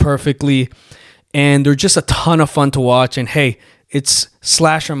so perfectly, and they're just a ton of fun to watch. And hey, it's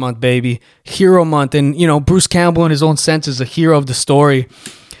slasher month, baby, hero month, and you know, Bruce Campbell in his own sense is a hero of the story.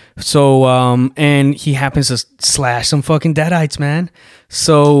 So and he happens to slash some fucking deadites, man.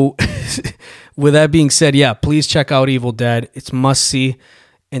 So with that being said, yeah, please check out Evil Dead. It's must see,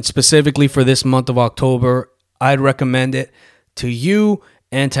 and specifically for this month of October, I'd recommend it to you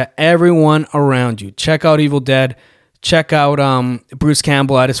and to everyone around you. Check out Evil Dead. Check out Bruce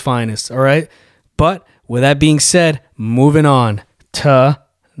Campbell at his finest, all right? But with that being said, moving on to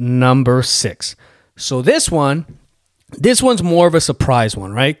number 6. So this one's more of a surprise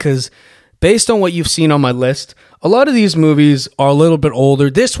one, right? Because based on what you've seen on my list, a lot of these movies are a little bit older.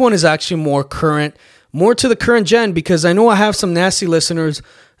 This one is actually more current, more to the current gen, because I know I have some nasty listeners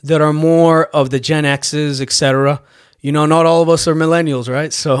that are more of the Gen X's, etc. You know, not all of us are millennials,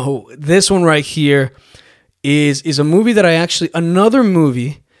 right? So this one right here is a movie that another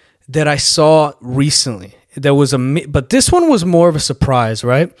movie that I saw recently. But this one was more of a surprise,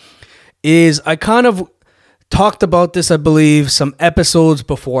 right? I kind of talked about this, I believe, some episodes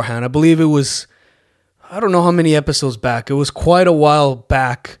beforehand. I believe it was, I don't know how many episodes back. It was quite a while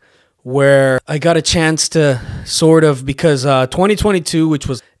back where I got a chance to sort of, because 2022,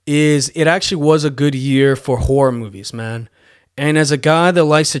 it actually was a good year for horror movies, man. And as a guy that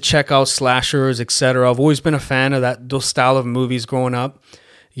likes to check out slashers, etc., I've always been a fan of those style of movies growing up.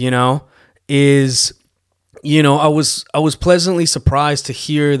 I was pleasantly surprised to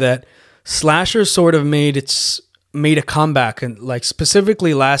hear that slashers sort of made a comeback, and like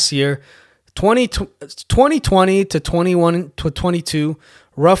specifically last year, 2020 to 21 to 22,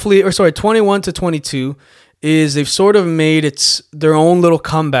 roughly, or sorry, 21 to 22, is they've sort of made their own little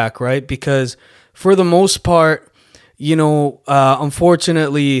comeback, right? Because for the most part,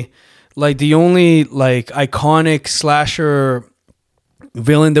 unfortunately, like the only like iconic slasher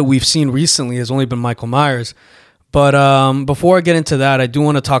villain that we've seen recently has only been Michael Myers. But before I get into that, I do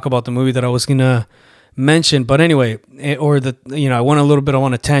want to talk about the movie that I was gonna mention. But anyway, I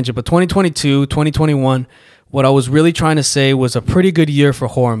want a tangent. But 2022, 2021, what I was really trying to say was a pretty good year for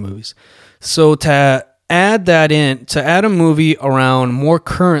horror movies. So to add a movie around more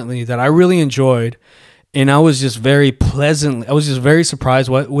currently that I really enjoyed, and I was just very surprised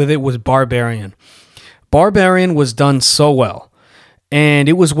with it, was Barbarian. Barbarian was done so well. And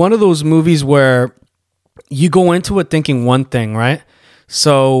it was one of those movies where you go into it thinking one thing, right?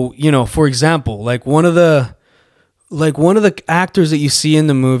 So, for example, like one of the actors that you see in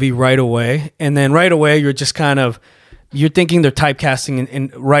the movie right away, and then right away you're just you're thinking they're typecasting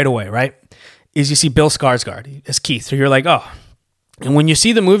in right away, right? Is you see Bill Skarsgård as Keith. So you're like, oh. And when you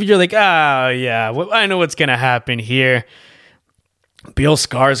see the movie, you're like, oh, yeah, I know what's going to happen here. Bill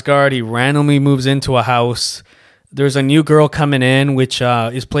Skarsgård, he randomly moves into a house. There's a new girl coming in, which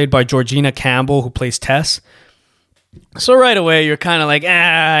is played by Georgina Campbell, who plays Tess. So right away, you're kind of like,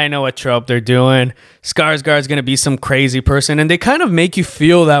 I know what trope they're doing. Skarsgård's going to be some crazy person. And they kind of make you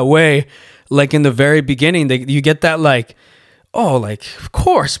feel that way, like in the very beginning. You get that like, oh, like, of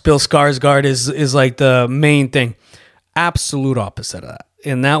course, Bill Skarsgård is like the main thing. Absolute opposite of that.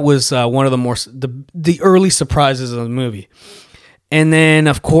 And that was one of the early surprises of the movie. And then,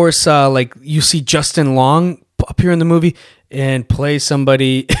 of course, like you see Justin Long appear in the movie and play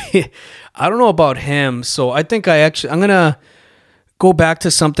somebody. I don't know about him. So I think I'm going to go back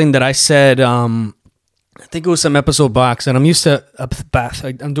to something that I said. I think it was some episode back, and I'm used to,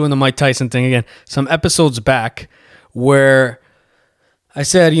 I'm doing the Mike Tyson thing again. Some episodes back where I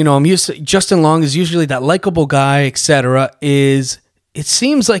said, I'm used to, Justin Long is usually that likable guy, etc. It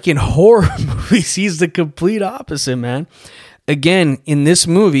seems like in horror movies, he's the complete opposite, man. Again, in this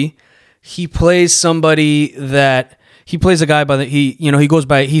movie, he plays a guy he goes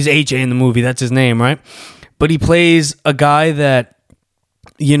by, he's AJ in the movie, that's his name, right? But he plays a guy that,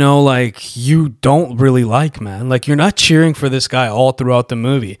 like you don't really like, man. Like you're not cheering for this guy all throughout the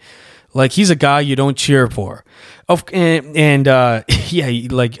movie. Like he's a guy you don't cheer for. Like again,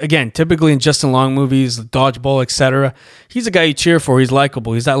 typically in Justin Long movies, Dodgeball, etc., he's a guy you cheer for. He's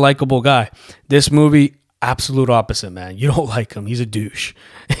likable. He's that likable guy. This movie, absolute opposite, man. You don't like him. He's a douche,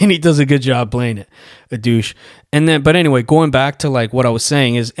 and he does a good job playing it, a douche. But anyway, going back to like what I was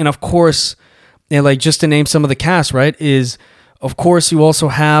saying is, and of course, and like just to name some of the cast, right? Is of course you also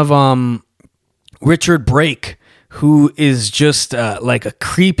have Richard Brake, who is just like a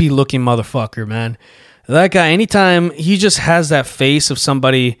creepy looking motherfucker, man. That guy, anytime he just has that face of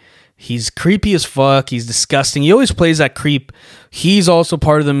somebody, he's creepy as fuck. He's disgusting. He always plays that creep. He's also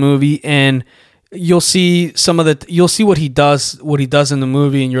part of the movie, and you'll see what he does in the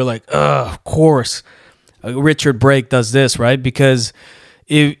movie, and you're like, of course, Richard Brake does this, right? Because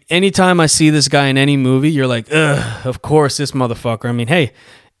anytime I see this guy in any movie, you're like, of course, this motherfucker. I mean, hey,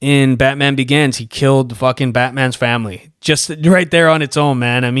 in Batman Begins, he killed fucking Batman's family. Just right there on its own,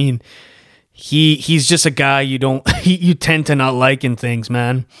 man. I mean, he's just a guy you tend to not like in things,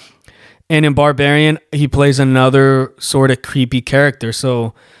 man. And in Barbarian, he plays another sort of creepy character.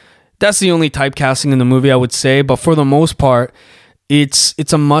 So that's the only typecasting in the movie, I would say. But for the most part, it's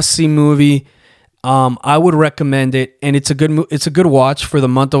a must-see movie. I would recommend it, and it's a good watch for the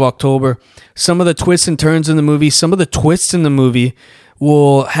month of October. Some of the twists and turns in the movie,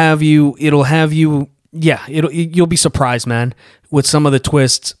 will have you. You'll be surprised, man, with some of the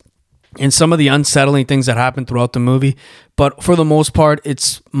twists and some of the unsettling things that happen throughout the movie. But for the most part,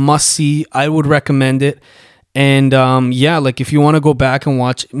 it's must see. I would recommend it. And like if you want to go back and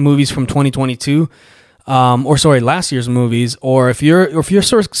watch movies from 2022, last year's movies, or if you're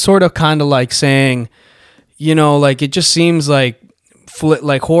sort of kind of like saying, like it just seems like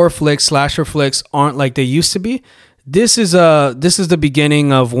horror flicks, slasher flicks aren't like they used to be. This is the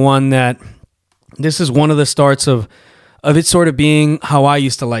beginning of one that this is one of the starts of it sort of being how I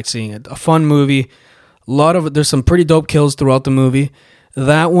used to like seeing it. A fun movie. There's some pretty dope kills throughout the movie.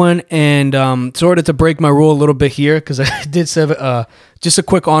 That one, and sort of to break my rule a little bit here, because I did say just a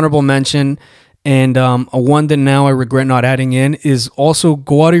quick honorable mention, and a one that now I regret not adding in is also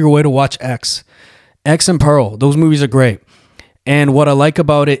go out of your way to watch X and Pearl. Those movies are great. And what I like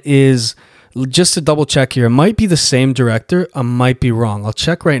about it is, just to double check here, it might be the same director. I might be wrong. I'll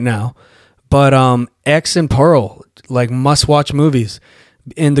check right now. But X and Pearl, like must-watch movies.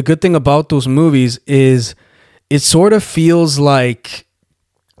 And the good thing about those movies is it sort of feels like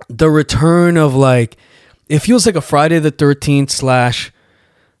the return of like, it feels like a Friday the 13th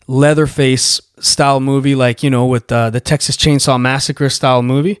 / Leatherface style movie, like, with the Texas Chainsaw Massacre style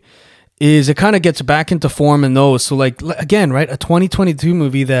movie. Is it kind of gets back into form in those. So like, again, right, a 2022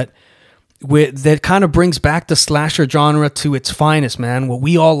 movie that kind of brings back the slasher genre to its finest, man. What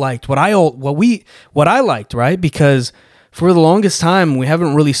we all liked, what I liked, right? Because for the longest time, we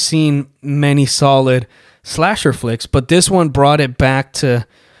haven't really seen many solid slasher flicks, but this one brought it back to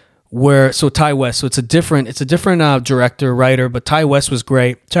Ty West. So it's a different director, writer, but Ty West was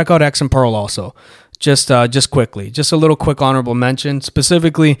great. Check out X and Pearl also. Just quickly, just a little quick honorable mention,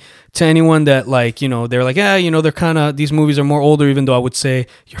 specifically to anyone that like, they're like, they're kind of, these movies are more older, even though I would say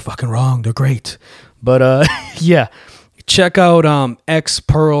you're fucking wrong. They're great. But yeah, check out X,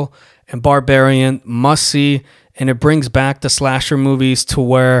 Pearl, and Barbarian, must see. And it brings back the slasher movies to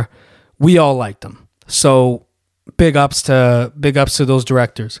where we all liked them. So big ups to those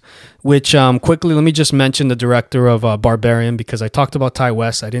directors. Which quickly, let me just mention the director of Barbarian, because I talked about Ty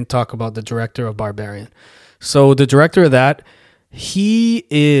West. I didn't talk about the director of Barbarian. So the director of that, he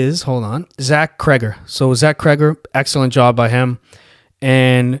is, Zach Kreger. So Zach Kreger, excellent job by him.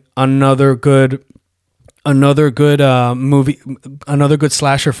 And another good movie, another good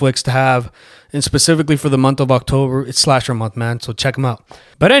slasher flicks to have, and specifically for the month of October, it's slasher month, man. So check them out.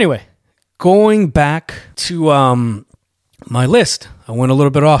 But anyway, going back to my list, I went a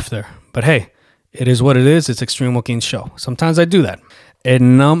little bit off there, but hey, it is what it is. It's Extreme Joaquin's show. Sometimes I do that. At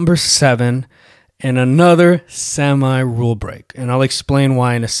number 7, and another semi-rule break, and I'll explain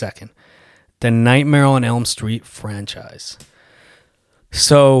why in a second. The Nightmare on Elm Street franchise.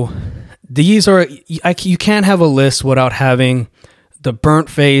 So these are, you can't have a list without having the burnt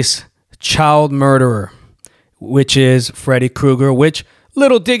face child murderer, which is Freddy Krueger, which,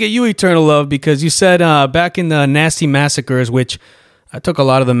 little dig at you, Eternal Love, because you said back in the Nasty Massacres, which I took a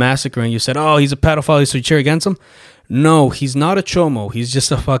lot of the massacre, and you said, oh, he's a pedophile, so you cheer against him? No, he's not a chomo. He's just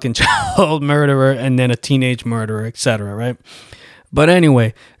a fucking child murderer and then a teenage murderer, etc., right? But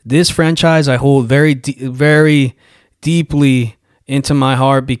anyway, this franchise I hold very deeply into my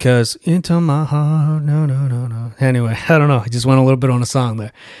heart, because into my heart, no. Anyway, I don't know. I just went a little bit on a song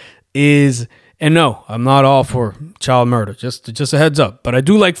there. And no, I'm not all for child murder. Just a heads up. But I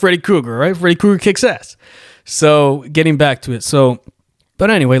do like Freddy Krueger, right? Freddy Krueger kicks ass. So getting back to it. But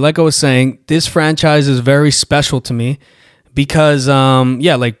anyway, like I was saying, this franchise is very special to me because,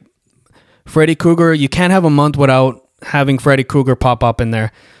 like Freddy Krueger, you can't have a month without having Freddy Krueger pop up in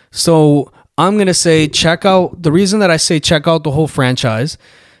there. So I'm going to say the reason that I say check out the whole franchise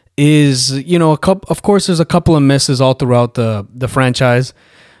is, of course, there's a couple of misses all throughout the franchise.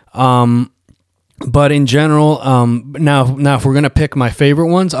 But in general, now if we're going to pick my favorite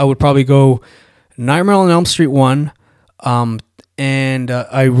ones, I would probably go Nightmare on Elm Street 1. And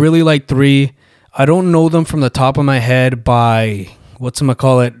I really like 3. I don't know them from the top of my head by,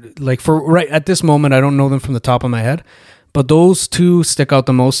 like for right at this moment, I don't know them from the top of my head. But those 2 stick out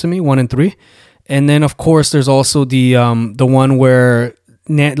the most to me, 1 and 3. And then, of course, there's also the one where,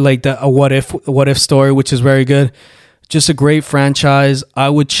 like a what if story, which is very good. Just a great franchise. I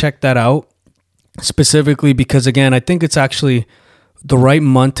would check that out. Specifically because, again, I think it's actually the right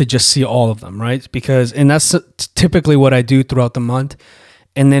month to just see all of them, right? And that's typically what I do throughout the month.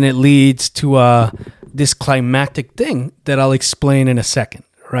 And then it leads to this climactic thing that I'll explain in a second,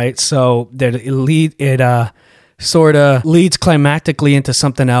 right? So that it sort of leads climactically into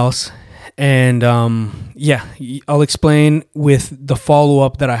something else. And I'll explain with the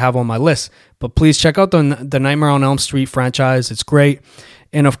follow-up that I have on my list. But please check out the Nightmare on Elm Street franchise. It's great.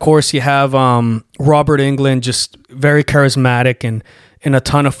 And of course, you have Robert Englund, just very charismatic and a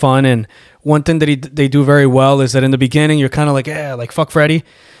ton of fun. And one thing that they do very well is that in the beginning, you're kind of like fuck Freddy,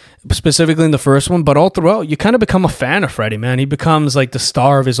 specifically in the first one. But all throughout, you kind of become a fan of Freddy, man. He becomes like the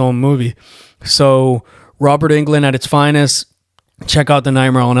star of his own movie. So Robert Englund at its finest. Check out the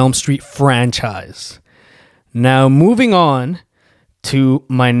Nightmare on Elm Street franchise. Now, moving on to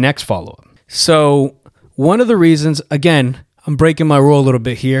my next follow-up. So one of the reasons, again, I'm breaking my rule a little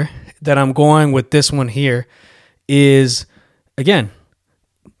bit here. that I'm going with this one here is, again,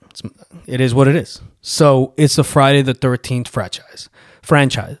 it is what it is. So it's the Friday the 13th franchise.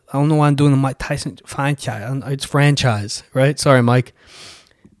 I don't know why I'm doing the Mike Tyson franchise. It's franchise, right? Sorry, Mike.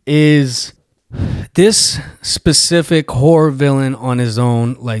 Is this specific horror villain on his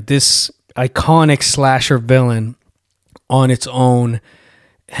own, like this iconic slasher villain on its own,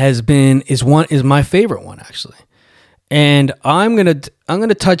 is my favorite one, actually. And I'm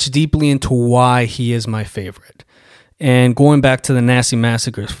gonna touch deeply into why he is my favorite. And going back to the Nasty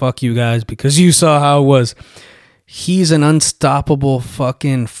Massacres, fuck you guys, because you saw how it was. He's an unstoppable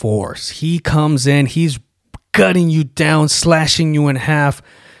fucking force. He comes in, he's gutting you down, slashing you in half.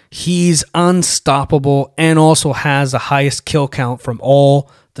 He's unstoppable and also has the highest kill count from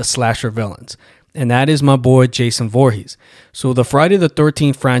all the slasher villains. And that is my boy Jason Voorhees. So the Friday the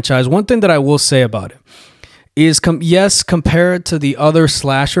 13th franchise, one thing that I will say about it is, compare it to the other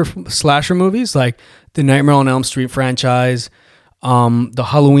slasher movies, like the Nightmare on Elm Street franchise, the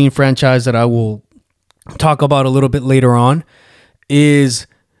Halloween franchise that I will talk about a little bit later on, is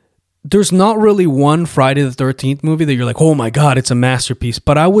there's not really one Friday the 13th movie that you're like, oh my God, it's a masterpiece.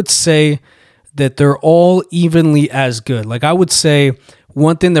 But I would say that they're all evenly as good. Like, I would say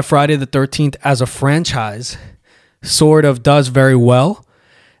one thing that Friday the 13th as a franchise sort of does very well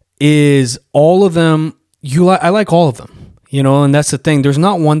is all of them, I like all of them, and that's the thing. There's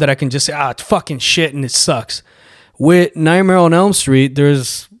not one that I can just say, it's fucking shit and it sucks. With Nightmare on Elm Street,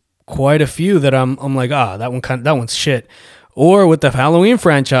 there's quite a few that I'm like, that one's shit. Or with the Halloween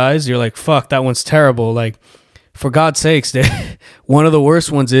franchise, you're like, fuck, that one's terrible. Like, for God's sakes, one of the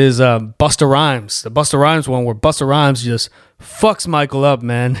worst ones is Busta Rhymes. The Busta Rhymes one, where Busta Rhymes just fucks Michael up,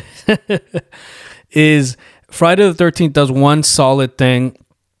 man. Is Friday the 13th does one solid thing,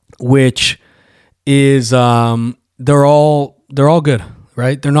 which is they're all good,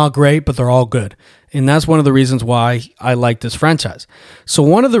 right? They're not great, but they're all good. And that's one of the reasons why I like this franchise. So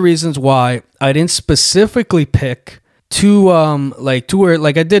one of the reasons why I didn't specifically pick two where,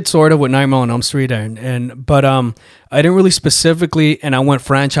 like I did sort of with Nightmare on Elm Street, but I didn't really specifically, and I went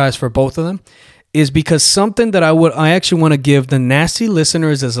franchise for both of them, is because something that I actually want to give the nasty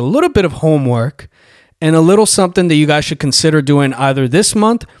listeners as a little bit of homework and a little something that you guys should consider doing either this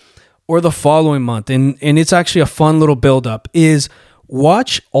month or the following month. And it's actually a fun little build up, is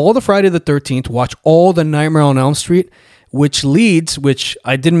watch all the Friday the 13th, watch all the Nightmare on Elm Street, which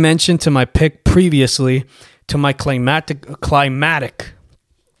I didn't mention to my pick previously, to my climatic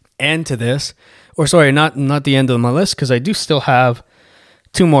end to this, or sorry, not the end of my list, because I do still have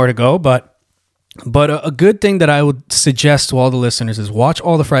two more to go, but a good thing that I would suggest to all the listeners is watch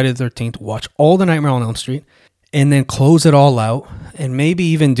all the Friday the 13th, watch all the Nightmare on Elm Street, and then close it all out, and maybe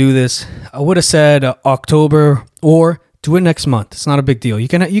even do this. I would have said October, or do it next month. It's not a big deal. You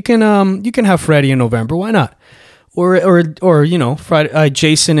can have Freddy in November. Why not? Or Friday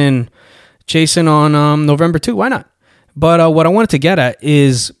Jason on November 2. Why not? But what I wanted to get at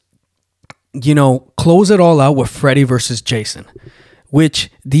is, close it all out with Freddy versus Jason, which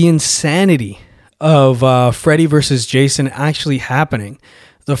the insanity of Freddy versus Jason actually happening.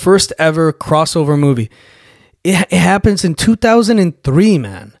 The first ever crossover movie. It happens in 2003,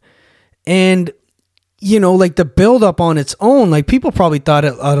 man. And, like the build up on its own, like people probably thought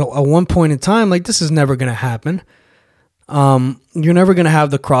at one point in time, like this is never going to happen. You're never going to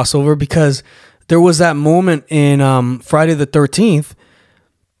have the crossover, because there was that moment in Friday the 13th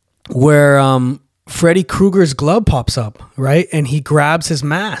where Freddy Krueger's glove pops up, right? And he grabs his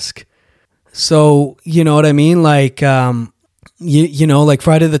mask. So, you know what I mean? Like, like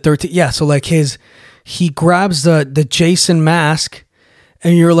Friday the 13th. Yeah. So like he grabs the Jason mask,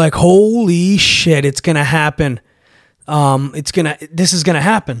 and you're like, holy shit, it's going to happen. This is going to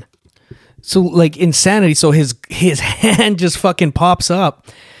happen. So like insanity. So his hand just fucking pops up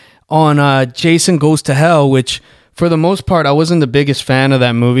on Jason Goes to Hell, which for the most part, I wasn't the biggest fan of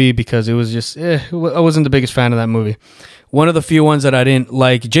that movie, because it was just, I wasn't the biggest fan of that movie. One of the few ones that I didn't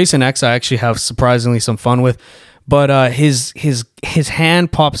like. Jason X, I actually have surprisingly some fun with, but his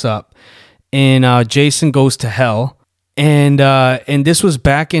hand pops up in Jason Goes to Hell, and this was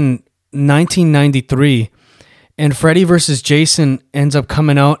back in 1993. And Freddy versus Jason ends up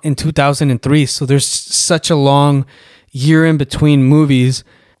coming out in 2003. So there's such a long year in between movies.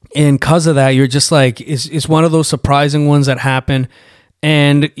 And because of that, you're just like, it's one of those surprising ones that happen.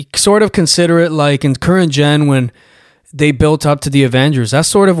 And sort of consider it like in current gen when they built up to the Avengers. That's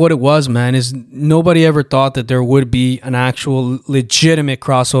sort of what it was, man, is nobody ever thought that there would be an actual legitimate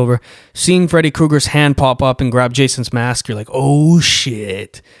crossover. Seeing Freddy Krueger's hand pop up and grab Jason's mask, you're like, oh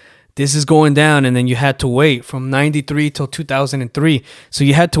shit. this is going down, and then you had to wait from 93 till 2003. So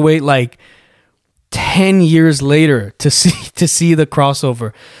you had to wait like 10 years later to see the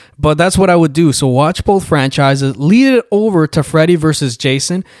crossover. But that's what I would do. So watch both franchises, lead it over to Freddy versus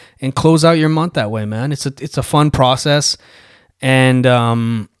Jason, and close out your month that way, man. It's a fun process. And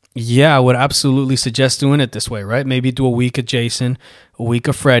I would absolutely suggest doing it this way, right? Maybe do a week of Jason, a week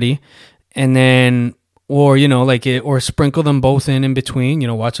of Freddy, and then, or, or sprinkle them both in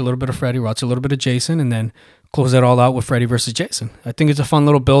between, watch a little bit of Freddy, watch a little bit of Jason, and then close it all out with Freddy versus Jason. I think it's a fun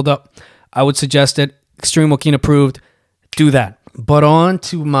little build up. I would suggest it. Extreme Joaquin approved. Do that. But on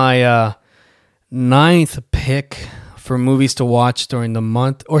to my 9th pick for movies to watch during the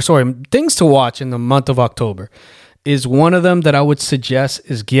month, things to watch in the month of October, is one of them that I would suggest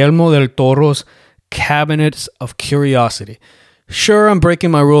is Guillermo del Toro's Cabinets of Curiosity. Sure, I'm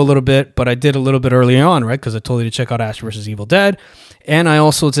breaking my rule a little bit, but I did a little bit earlier on, right? Because I told you to check out Ash vs. Evil Dead. And I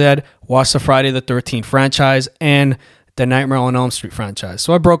also said watch the Friday the 13th franchise and the Nightmare on Elm Street franchise.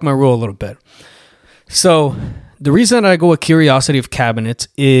 So I broke my rule a little bit. So the reason I go with Curiosity of Cabinets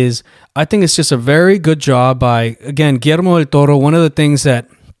is I think it's just a very good job by, again, Guillermo del Toro. One of the things that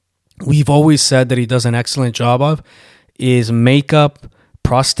we've always said that he does an excellent job of is makeup,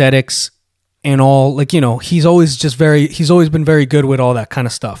 prosthetics, and all. He's always been very good with all that kind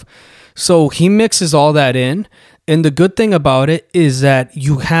of stuff. So he mixes all that in. And the good thing about it is that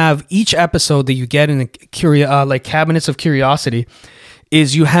you have each episode that you get in Cabinets of Curiosity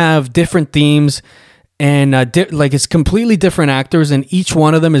is you have different themes and it's completely different actors, and each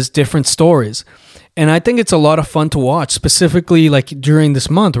one of them is different stories. And I think it's a lot of fun to watch, specifically during this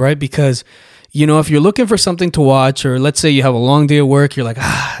month, right? Because, if you're looking for something to watch, or let's say you have a long day of work, you're like,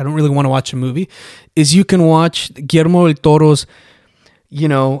 I don't really want to watch a movie, is you can watch Guillermo del Toro's,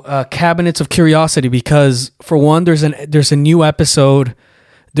 Cabinets of Curiosity, because for one, there's a new episode.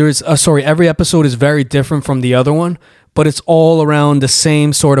 Every episode is very different from the other one, but it's all around the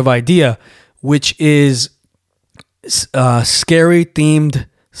same sort of idea, which is scary themed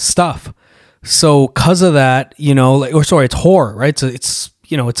stuff. So because of that, it's horror, right? So it's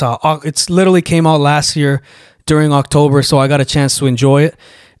literally came out last year during October, so I got a chance to enjoy it.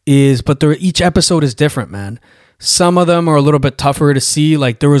 But each episode is different, man. Some of them are a little bit tougher to see.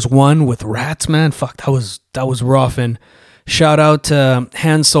 Like there was one with rats, man. Fuck, that was rough. And shout out to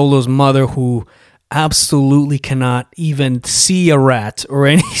Han Solo's mother, who absolutely cannot even see a rat or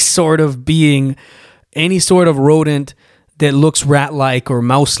any sort of being, any sort of rodent that looks rat-like or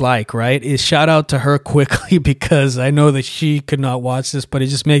mouse-like, right? Shout out to her quickly, because I know that she could not watch this, but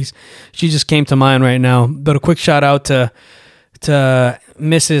she just came to mind right now. But a quick shout out to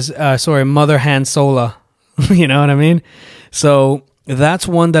Mother Han Solo. You know what I mean? So that's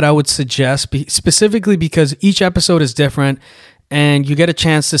one that I would suggest, specifically because each episode is different, and you get a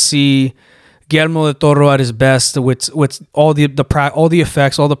chance to see Guillermo del Toro at his best with all the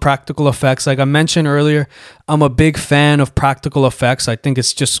effects, all the practical effects. Like I mentioned earlier, I'm a big fan of practical effects. I think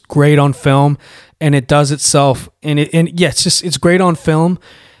it's just great on film, and it does itself. It's great on film,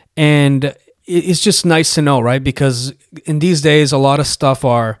 and it's just nice to know, right? Because in these days, a lot of stuff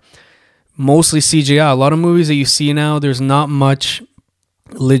are mostly CGI. A lot of movies that you see now, there's not much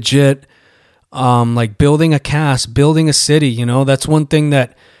legit, like building a cast, building a city. That's one thing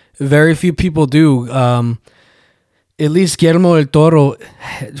that very few people do. At least Guillermo del Toro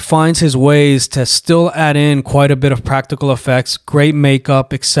finds his ways to still add in quite a bit of practical effects, great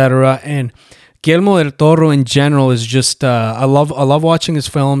makeup, etc. And Guillermo del Toro in general is just I love watching his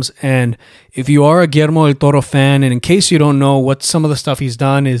films. And if you are a Guillermo del Toro fan, and in case you don't know what some of the stuff he's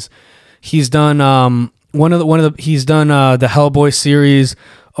done is, he's done the Hellboy series.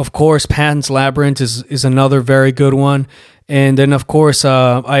 Of course, Pan's Labyrinth is another very good one. And then, of course,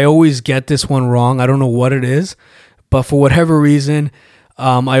 I always get this one wrong. I don't know what it is, but for whatever reason,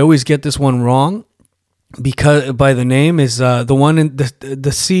 I always get this one wrong, because by the name is the one in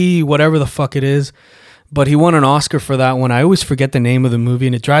the sea, whatever the fuck it is. But he won an Oscar for that one. I always forget the name of the movie,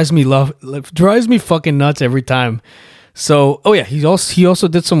 and it drives me fucking nuts every time. So, he also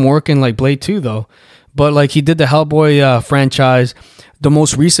did some work in like Blade 2 though. But like he did the Hellboy franchise, the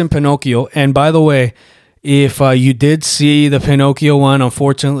most recent Pinocchio. And by the way, if you did see the Pinocchio one,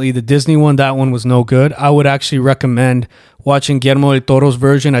 unfortunately the Disney one, that one was no good. I would actually recommend watching Guillermo del Toro's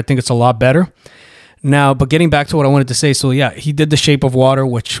version. I think it's a lot better. Now, but getting back to what I wanted to say, so yeah, he did The Shape of Water,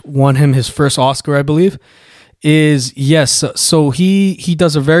 which won him his first Oscar, I believe. So he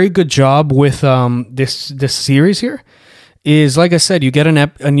does a very good job with this series here. Is like I said, you get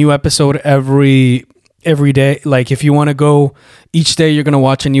a new episode every day. Like if you want to go each day, you're gonna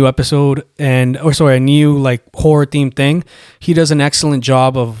watch a new episode, a new like horror themed thing. He does an excellent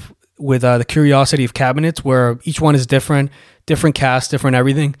job of the Curiosity of Cabinets, where each one is different cast, different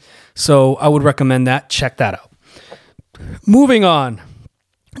everything. So I would recommend that. Check that out. Moving on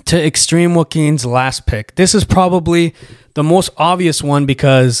to Extreme Joaquin's last pick. This is probably the most obvious one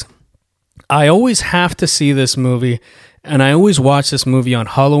because I always have to see this movie, and I always watch this movie on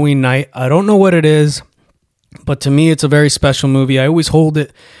Halloween night. I don't know what it is, but to me, it's a very special movie. I always hold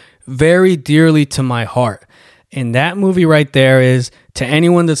it very dearly to my heart. And that movie right there is, to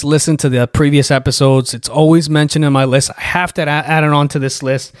anyone that's listened to the previous episodes, it's always mentioned in my list. I have to add it onto this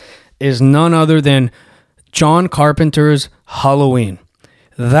list, is none other than John Carpenter's Halloween.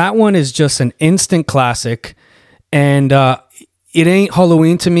 That one is just an instant classic. And it ain't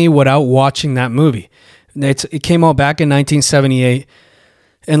Halloween to me without watching that movie. It came out back in 1978.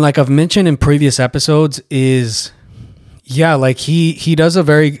 And like I've mentioned in previous episodes, is, yeah, like he does a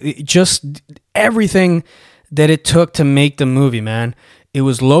very, just everything that it took to make the movie, man. It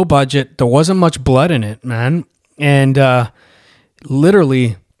was low budget. There wasn't much blood in it, man. And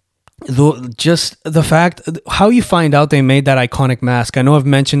literally, just the fact, how you find out they made that iconic mask, I know I've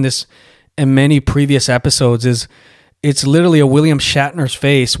mentioned this in many previous episodes, is it's literally a William Shatner's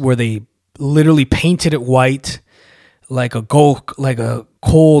face where they literally painted it white, like a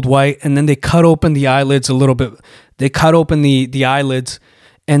cold white, and then they cut open the eyelids a little bit. They cut open the eyelids,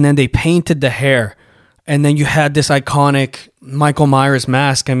 and then they painted the hair. And then you had this iconic Michael Myers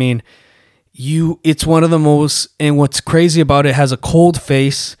mask. I mean, it's one of the most, and what's crazy about it, has a cold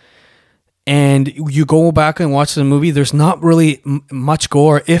face, and you go back and watch the movie, there's not really much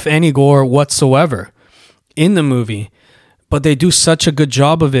gore, if any gore whatsoever in the movie, but they do such a good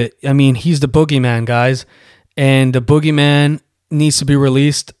job of it. I mean, he's the boogeyman, guys, and the boogeyman needs to be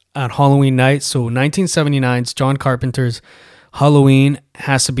released on Halloween night. So 1979's John Carpenter's Halloween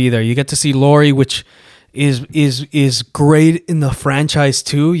has to be there. You get to see Laurie, which is great in the franchise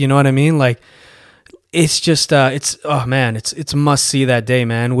too. You know what I mean? Like, it's just it's a must see that day,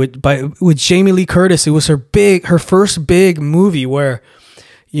 man. With Jamie Lee Curtis, it was her first big movie where,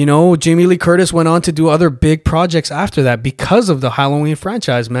 you know, Jamie Lee Curtis went on to do other big projects after that because of the Halloween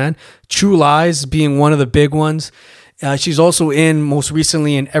franchise, man. True Lies being one of the big ones. She's also most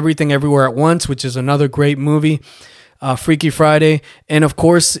recently in Everything Everywhere at Once, which is another great movie. Freaky Friday. And of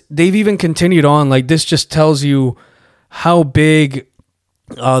course, they've even continued on. Like, this just tells you how big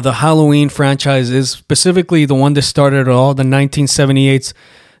the Halloween franchise is, specifically the one that started it all, the 1978's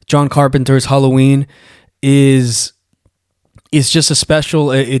John Carpenter's Halloween is just a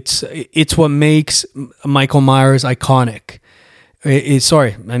special. It's what makes Michael Myers iconic.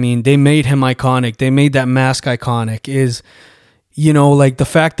 They made him iconic. They made that mask iconic. Is, you know, like the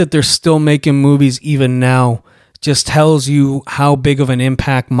fact that they're still making movies even now just tells you how big of an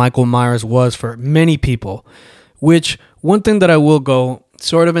impact Michael Myers was for many people. Which, one thing that I will go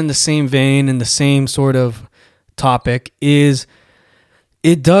sort of in the same vein, in the same sort of topic, is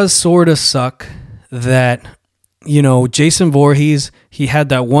it does sort of suck that, you know, Jason Voorhees, he had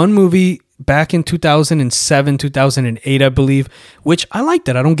that one movie back in 2007, 2008, I believe, which I liked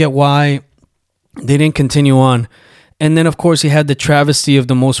it. I don't get why they didn't continue on. And then, of course, he had the travesty of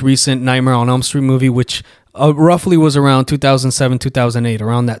the most recent Nightmare on Elm Street movie, which roughly was around 2007, 2008,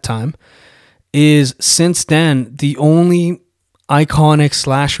 around that time. Is since then the only iconic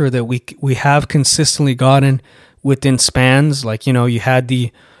slasher that we have consistently gotten within spans. Like, you know, you had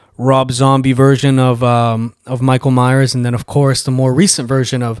the Rob Zombie version of Michael Myers, and then of course the more recent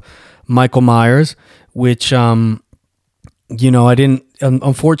version of Michael Myers, which you know, I didn't,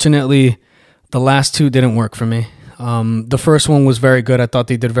 unfortunately, the last two didn't work for me. The first one was very good. I thought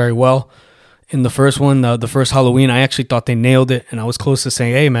they did very well. In the first one, the first Halloween, I actually thought they nailed it, and I was close to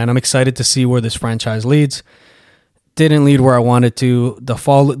saying, hey man, I'm excited to see where this franchise leads. Didn't lead where I wanted to. The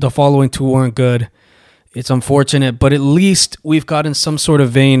following two weren't good. It's unfortunate, but at least we've gotten some sort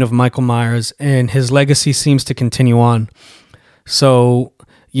of vein of Michael Myers, and his legacy seems to continue on. So,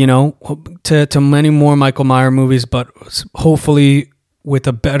 you know, to many more Michael Myers movies, but hopefully with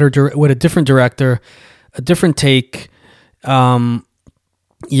a different director, a different take.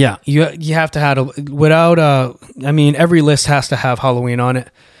 Yeah, you have to have every list has to have Halloween on it.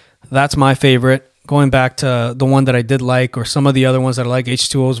 That's my favorite. Going back to the one that I did like, or some of the other ones that I like,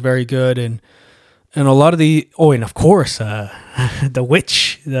 H2O is very good, and a lot of and of course, The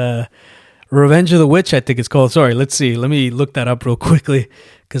Witch, the Revenge of the Witch, I think it's called. Sorry, let's see. Let me look that up real quickly,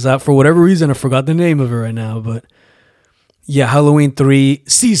 because for whatever reason, I forgot the name of it right now. But yeah, Halloween 3,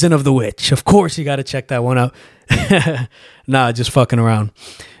 Season of the Witch. Of course, you got to check that one out. Nah, just fucking around.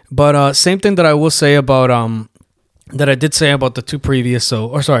 But same thing that I will say about that I did say about the two previous.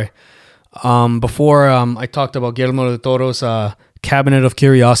 Before I talked about Guillermo del Toro's cabinet of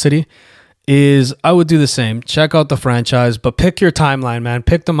curiosity, is I would do the same. Check out the franchise, but pick your timeline, man.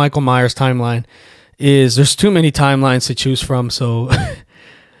 Pick the Michael Myers timeline. There's too many timelines to choose from, so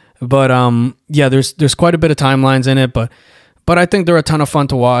but yeah, there's quite a bit of timelines in it, but I think they're a ton of fun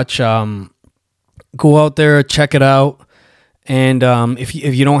to watch. Go out there, check it out. And if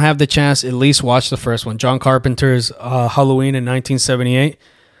you don't have the chance, at least watch the first one. John Carpenter's Halloween in 1978.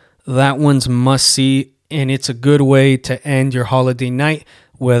 That one's must see, and it's a good way to end your holiday night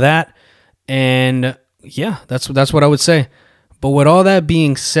with that. And yeah, that's what I would say. But with all that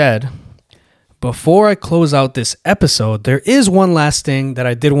being said, before I close out this episode, there is one last thing that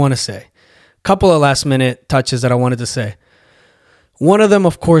I did want to say. Couple of last minute touches that I wanted to say. One of them,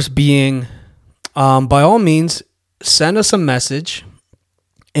 of course, being, by all means, send us a message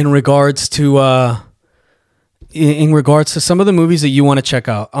in regards to some of the movies that you want to check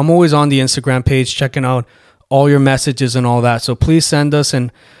out. I'm always on the Instagram page checking out all your messages and all that. So please send us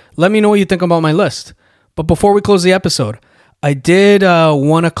and let me know what you think about my list. But before we close the episode, I did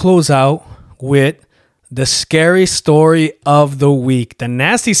want to close out with the scary story of the week. The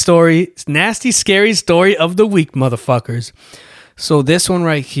nasty, scary story of the week, motherfuckers. So this one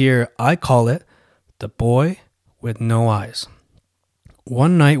right here, I call it The Boy with No Eyes.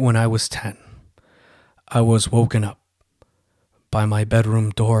 One night when I was 10, I was woken up by my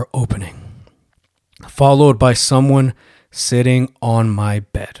bedroom door opening, followed by someone sitting on my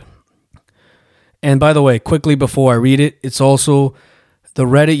bed. And by the way, quickly before I read it, it's also, the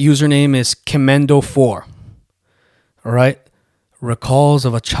Reddit username is Kimendo4. All right? Recalls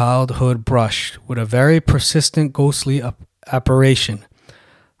of a childhood brush with a very persistent ghostly apparition.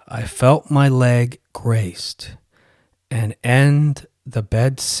 I felt my leg grazed and end the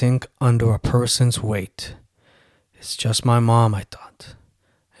bed sink under a person's weight. It's just my mom, I thought.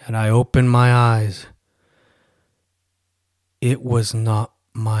 And I opened my eyes. It was not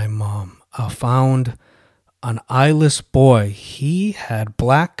my mom. I found an eyeless boy. He had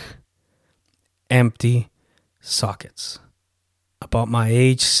black, empty sockets. About my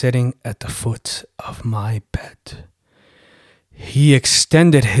age, sitting at the foot of my bed. He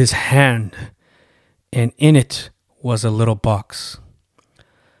extended his hand, and in it was a little box.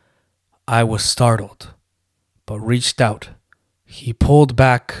 I was startled, but reached out. He pulled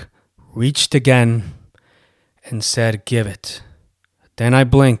back, reached again, and said, "Give it." Then I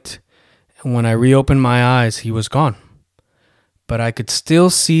blinked, and when I reopened my eyes, he was gone. But I could still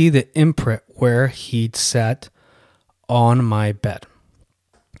see the imprint where he'd sat on my bed.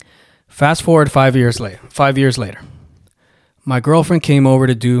 Fast forward 5 years later. My girlfriend came over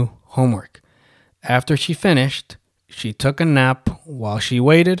to do homework. After she finished, she took a nap while she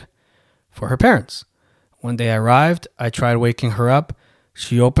waited for her parents. When they arrived, I tried waking her up.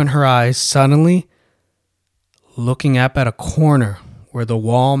 She opened her eyes suddenly, looking up at a corner where the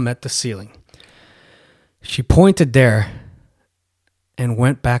wall met the ceiling. She pointed there and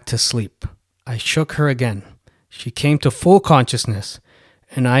went back to sleep. I shook her again. She came to full consciousness,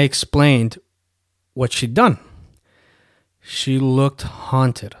 and I explained what she'd done. She looked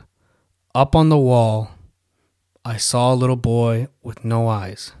haunted. Up on the wall, I saw a little boy with no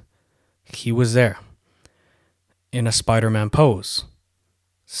eyes. He was there, in a Spider-Man pose,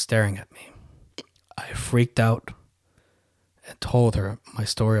 staring at me. I freaked out and told her my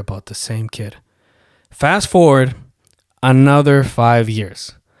story about the same kid. Fast forward another 5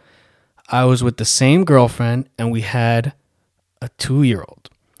 years. I was with the same girlfriend, and we had a 2-year-old.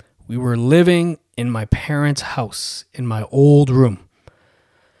 We were living in my parents' house in my old room.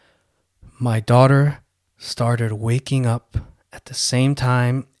 My daughter started waking up at the same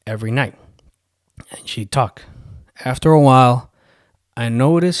time every night, and she'd talk. After a while, I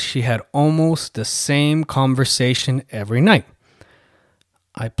noticed she had almost the same conversation every night.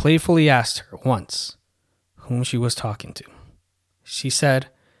 I playfully asked her once whom she was talking to. She said,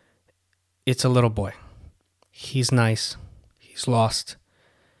 "It's a little boy. He's nice. He's lost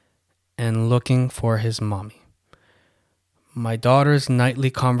and looking for his mommy." My daughter's nightly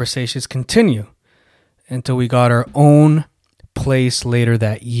conversations continue until we got our own place later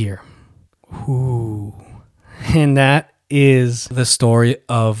that year. Ooh. And that is the story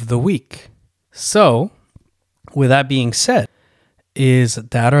of the week. So, with that being said,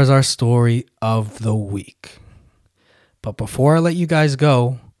 that is our story of the week. But before I let you guys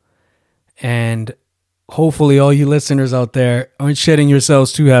go, and hopefully all you listeners out there aren't shedding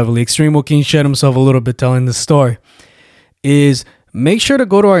yourselves too heavily, ExtremeJoaquin shed himself a little bit telling this story, is make sure to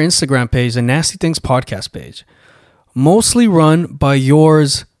go to our Instagram page, the Nasty Things Podcast page, mostly run by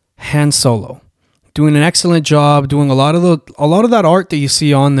yours, Han Solo. Doing an excellent job, doing a lot of that art that you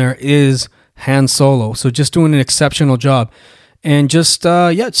see on there is Han Solo. So just doing an exceptional job. And just,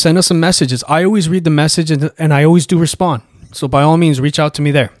 send us some messages. I always read the message and I always do respond. So by all means, reach out to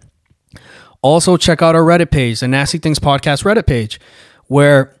me there. Also, check out our Reddit page, the Nasty Things Podcast Reddit page,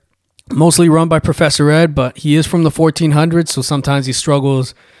 where mostly run by Professor Ed, but he is from the 1400s, so sometimes he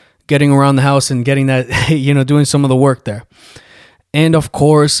struggles getting around the house and getting that, doing some of the work there. And of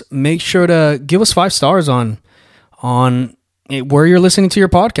course, make sure to give us 5 stars on where you're listening to your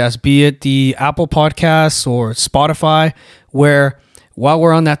podcast, be it the Apple Podcasts or Spotify, where while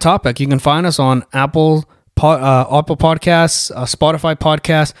we're on that topic, you can find us on Apple Podcasts, Spotify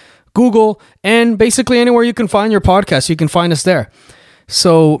Podcasts, Google, and basically anywhere you can find your podcast, you can find us there.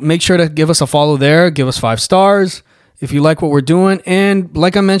 So make sure to give us a follow there, give us 5 stars if you like what we're doing. And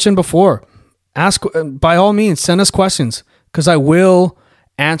like I mentioned before, ask, by all means, send us questions because I will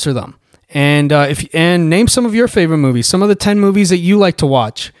answer them. And name some of your favorite movies, some of the 10 movies that you like to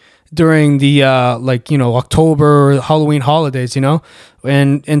watch during the October Halloween holidays,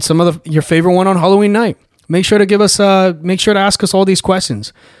 and some of your favorite one on Halloween night. Make sure to ask us all these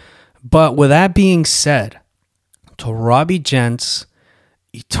questions. But with that being said, to Robbie Gents,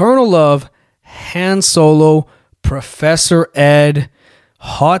 Eternal Love, Han Solo, Professor Ed,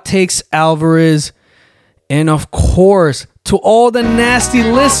 Hot Takes Alvarez, and of course, to all the nasty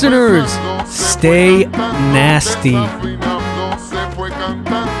listeners, stay nasty. No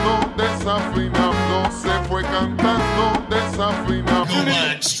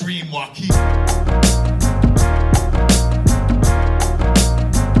more Extreme Joaquin.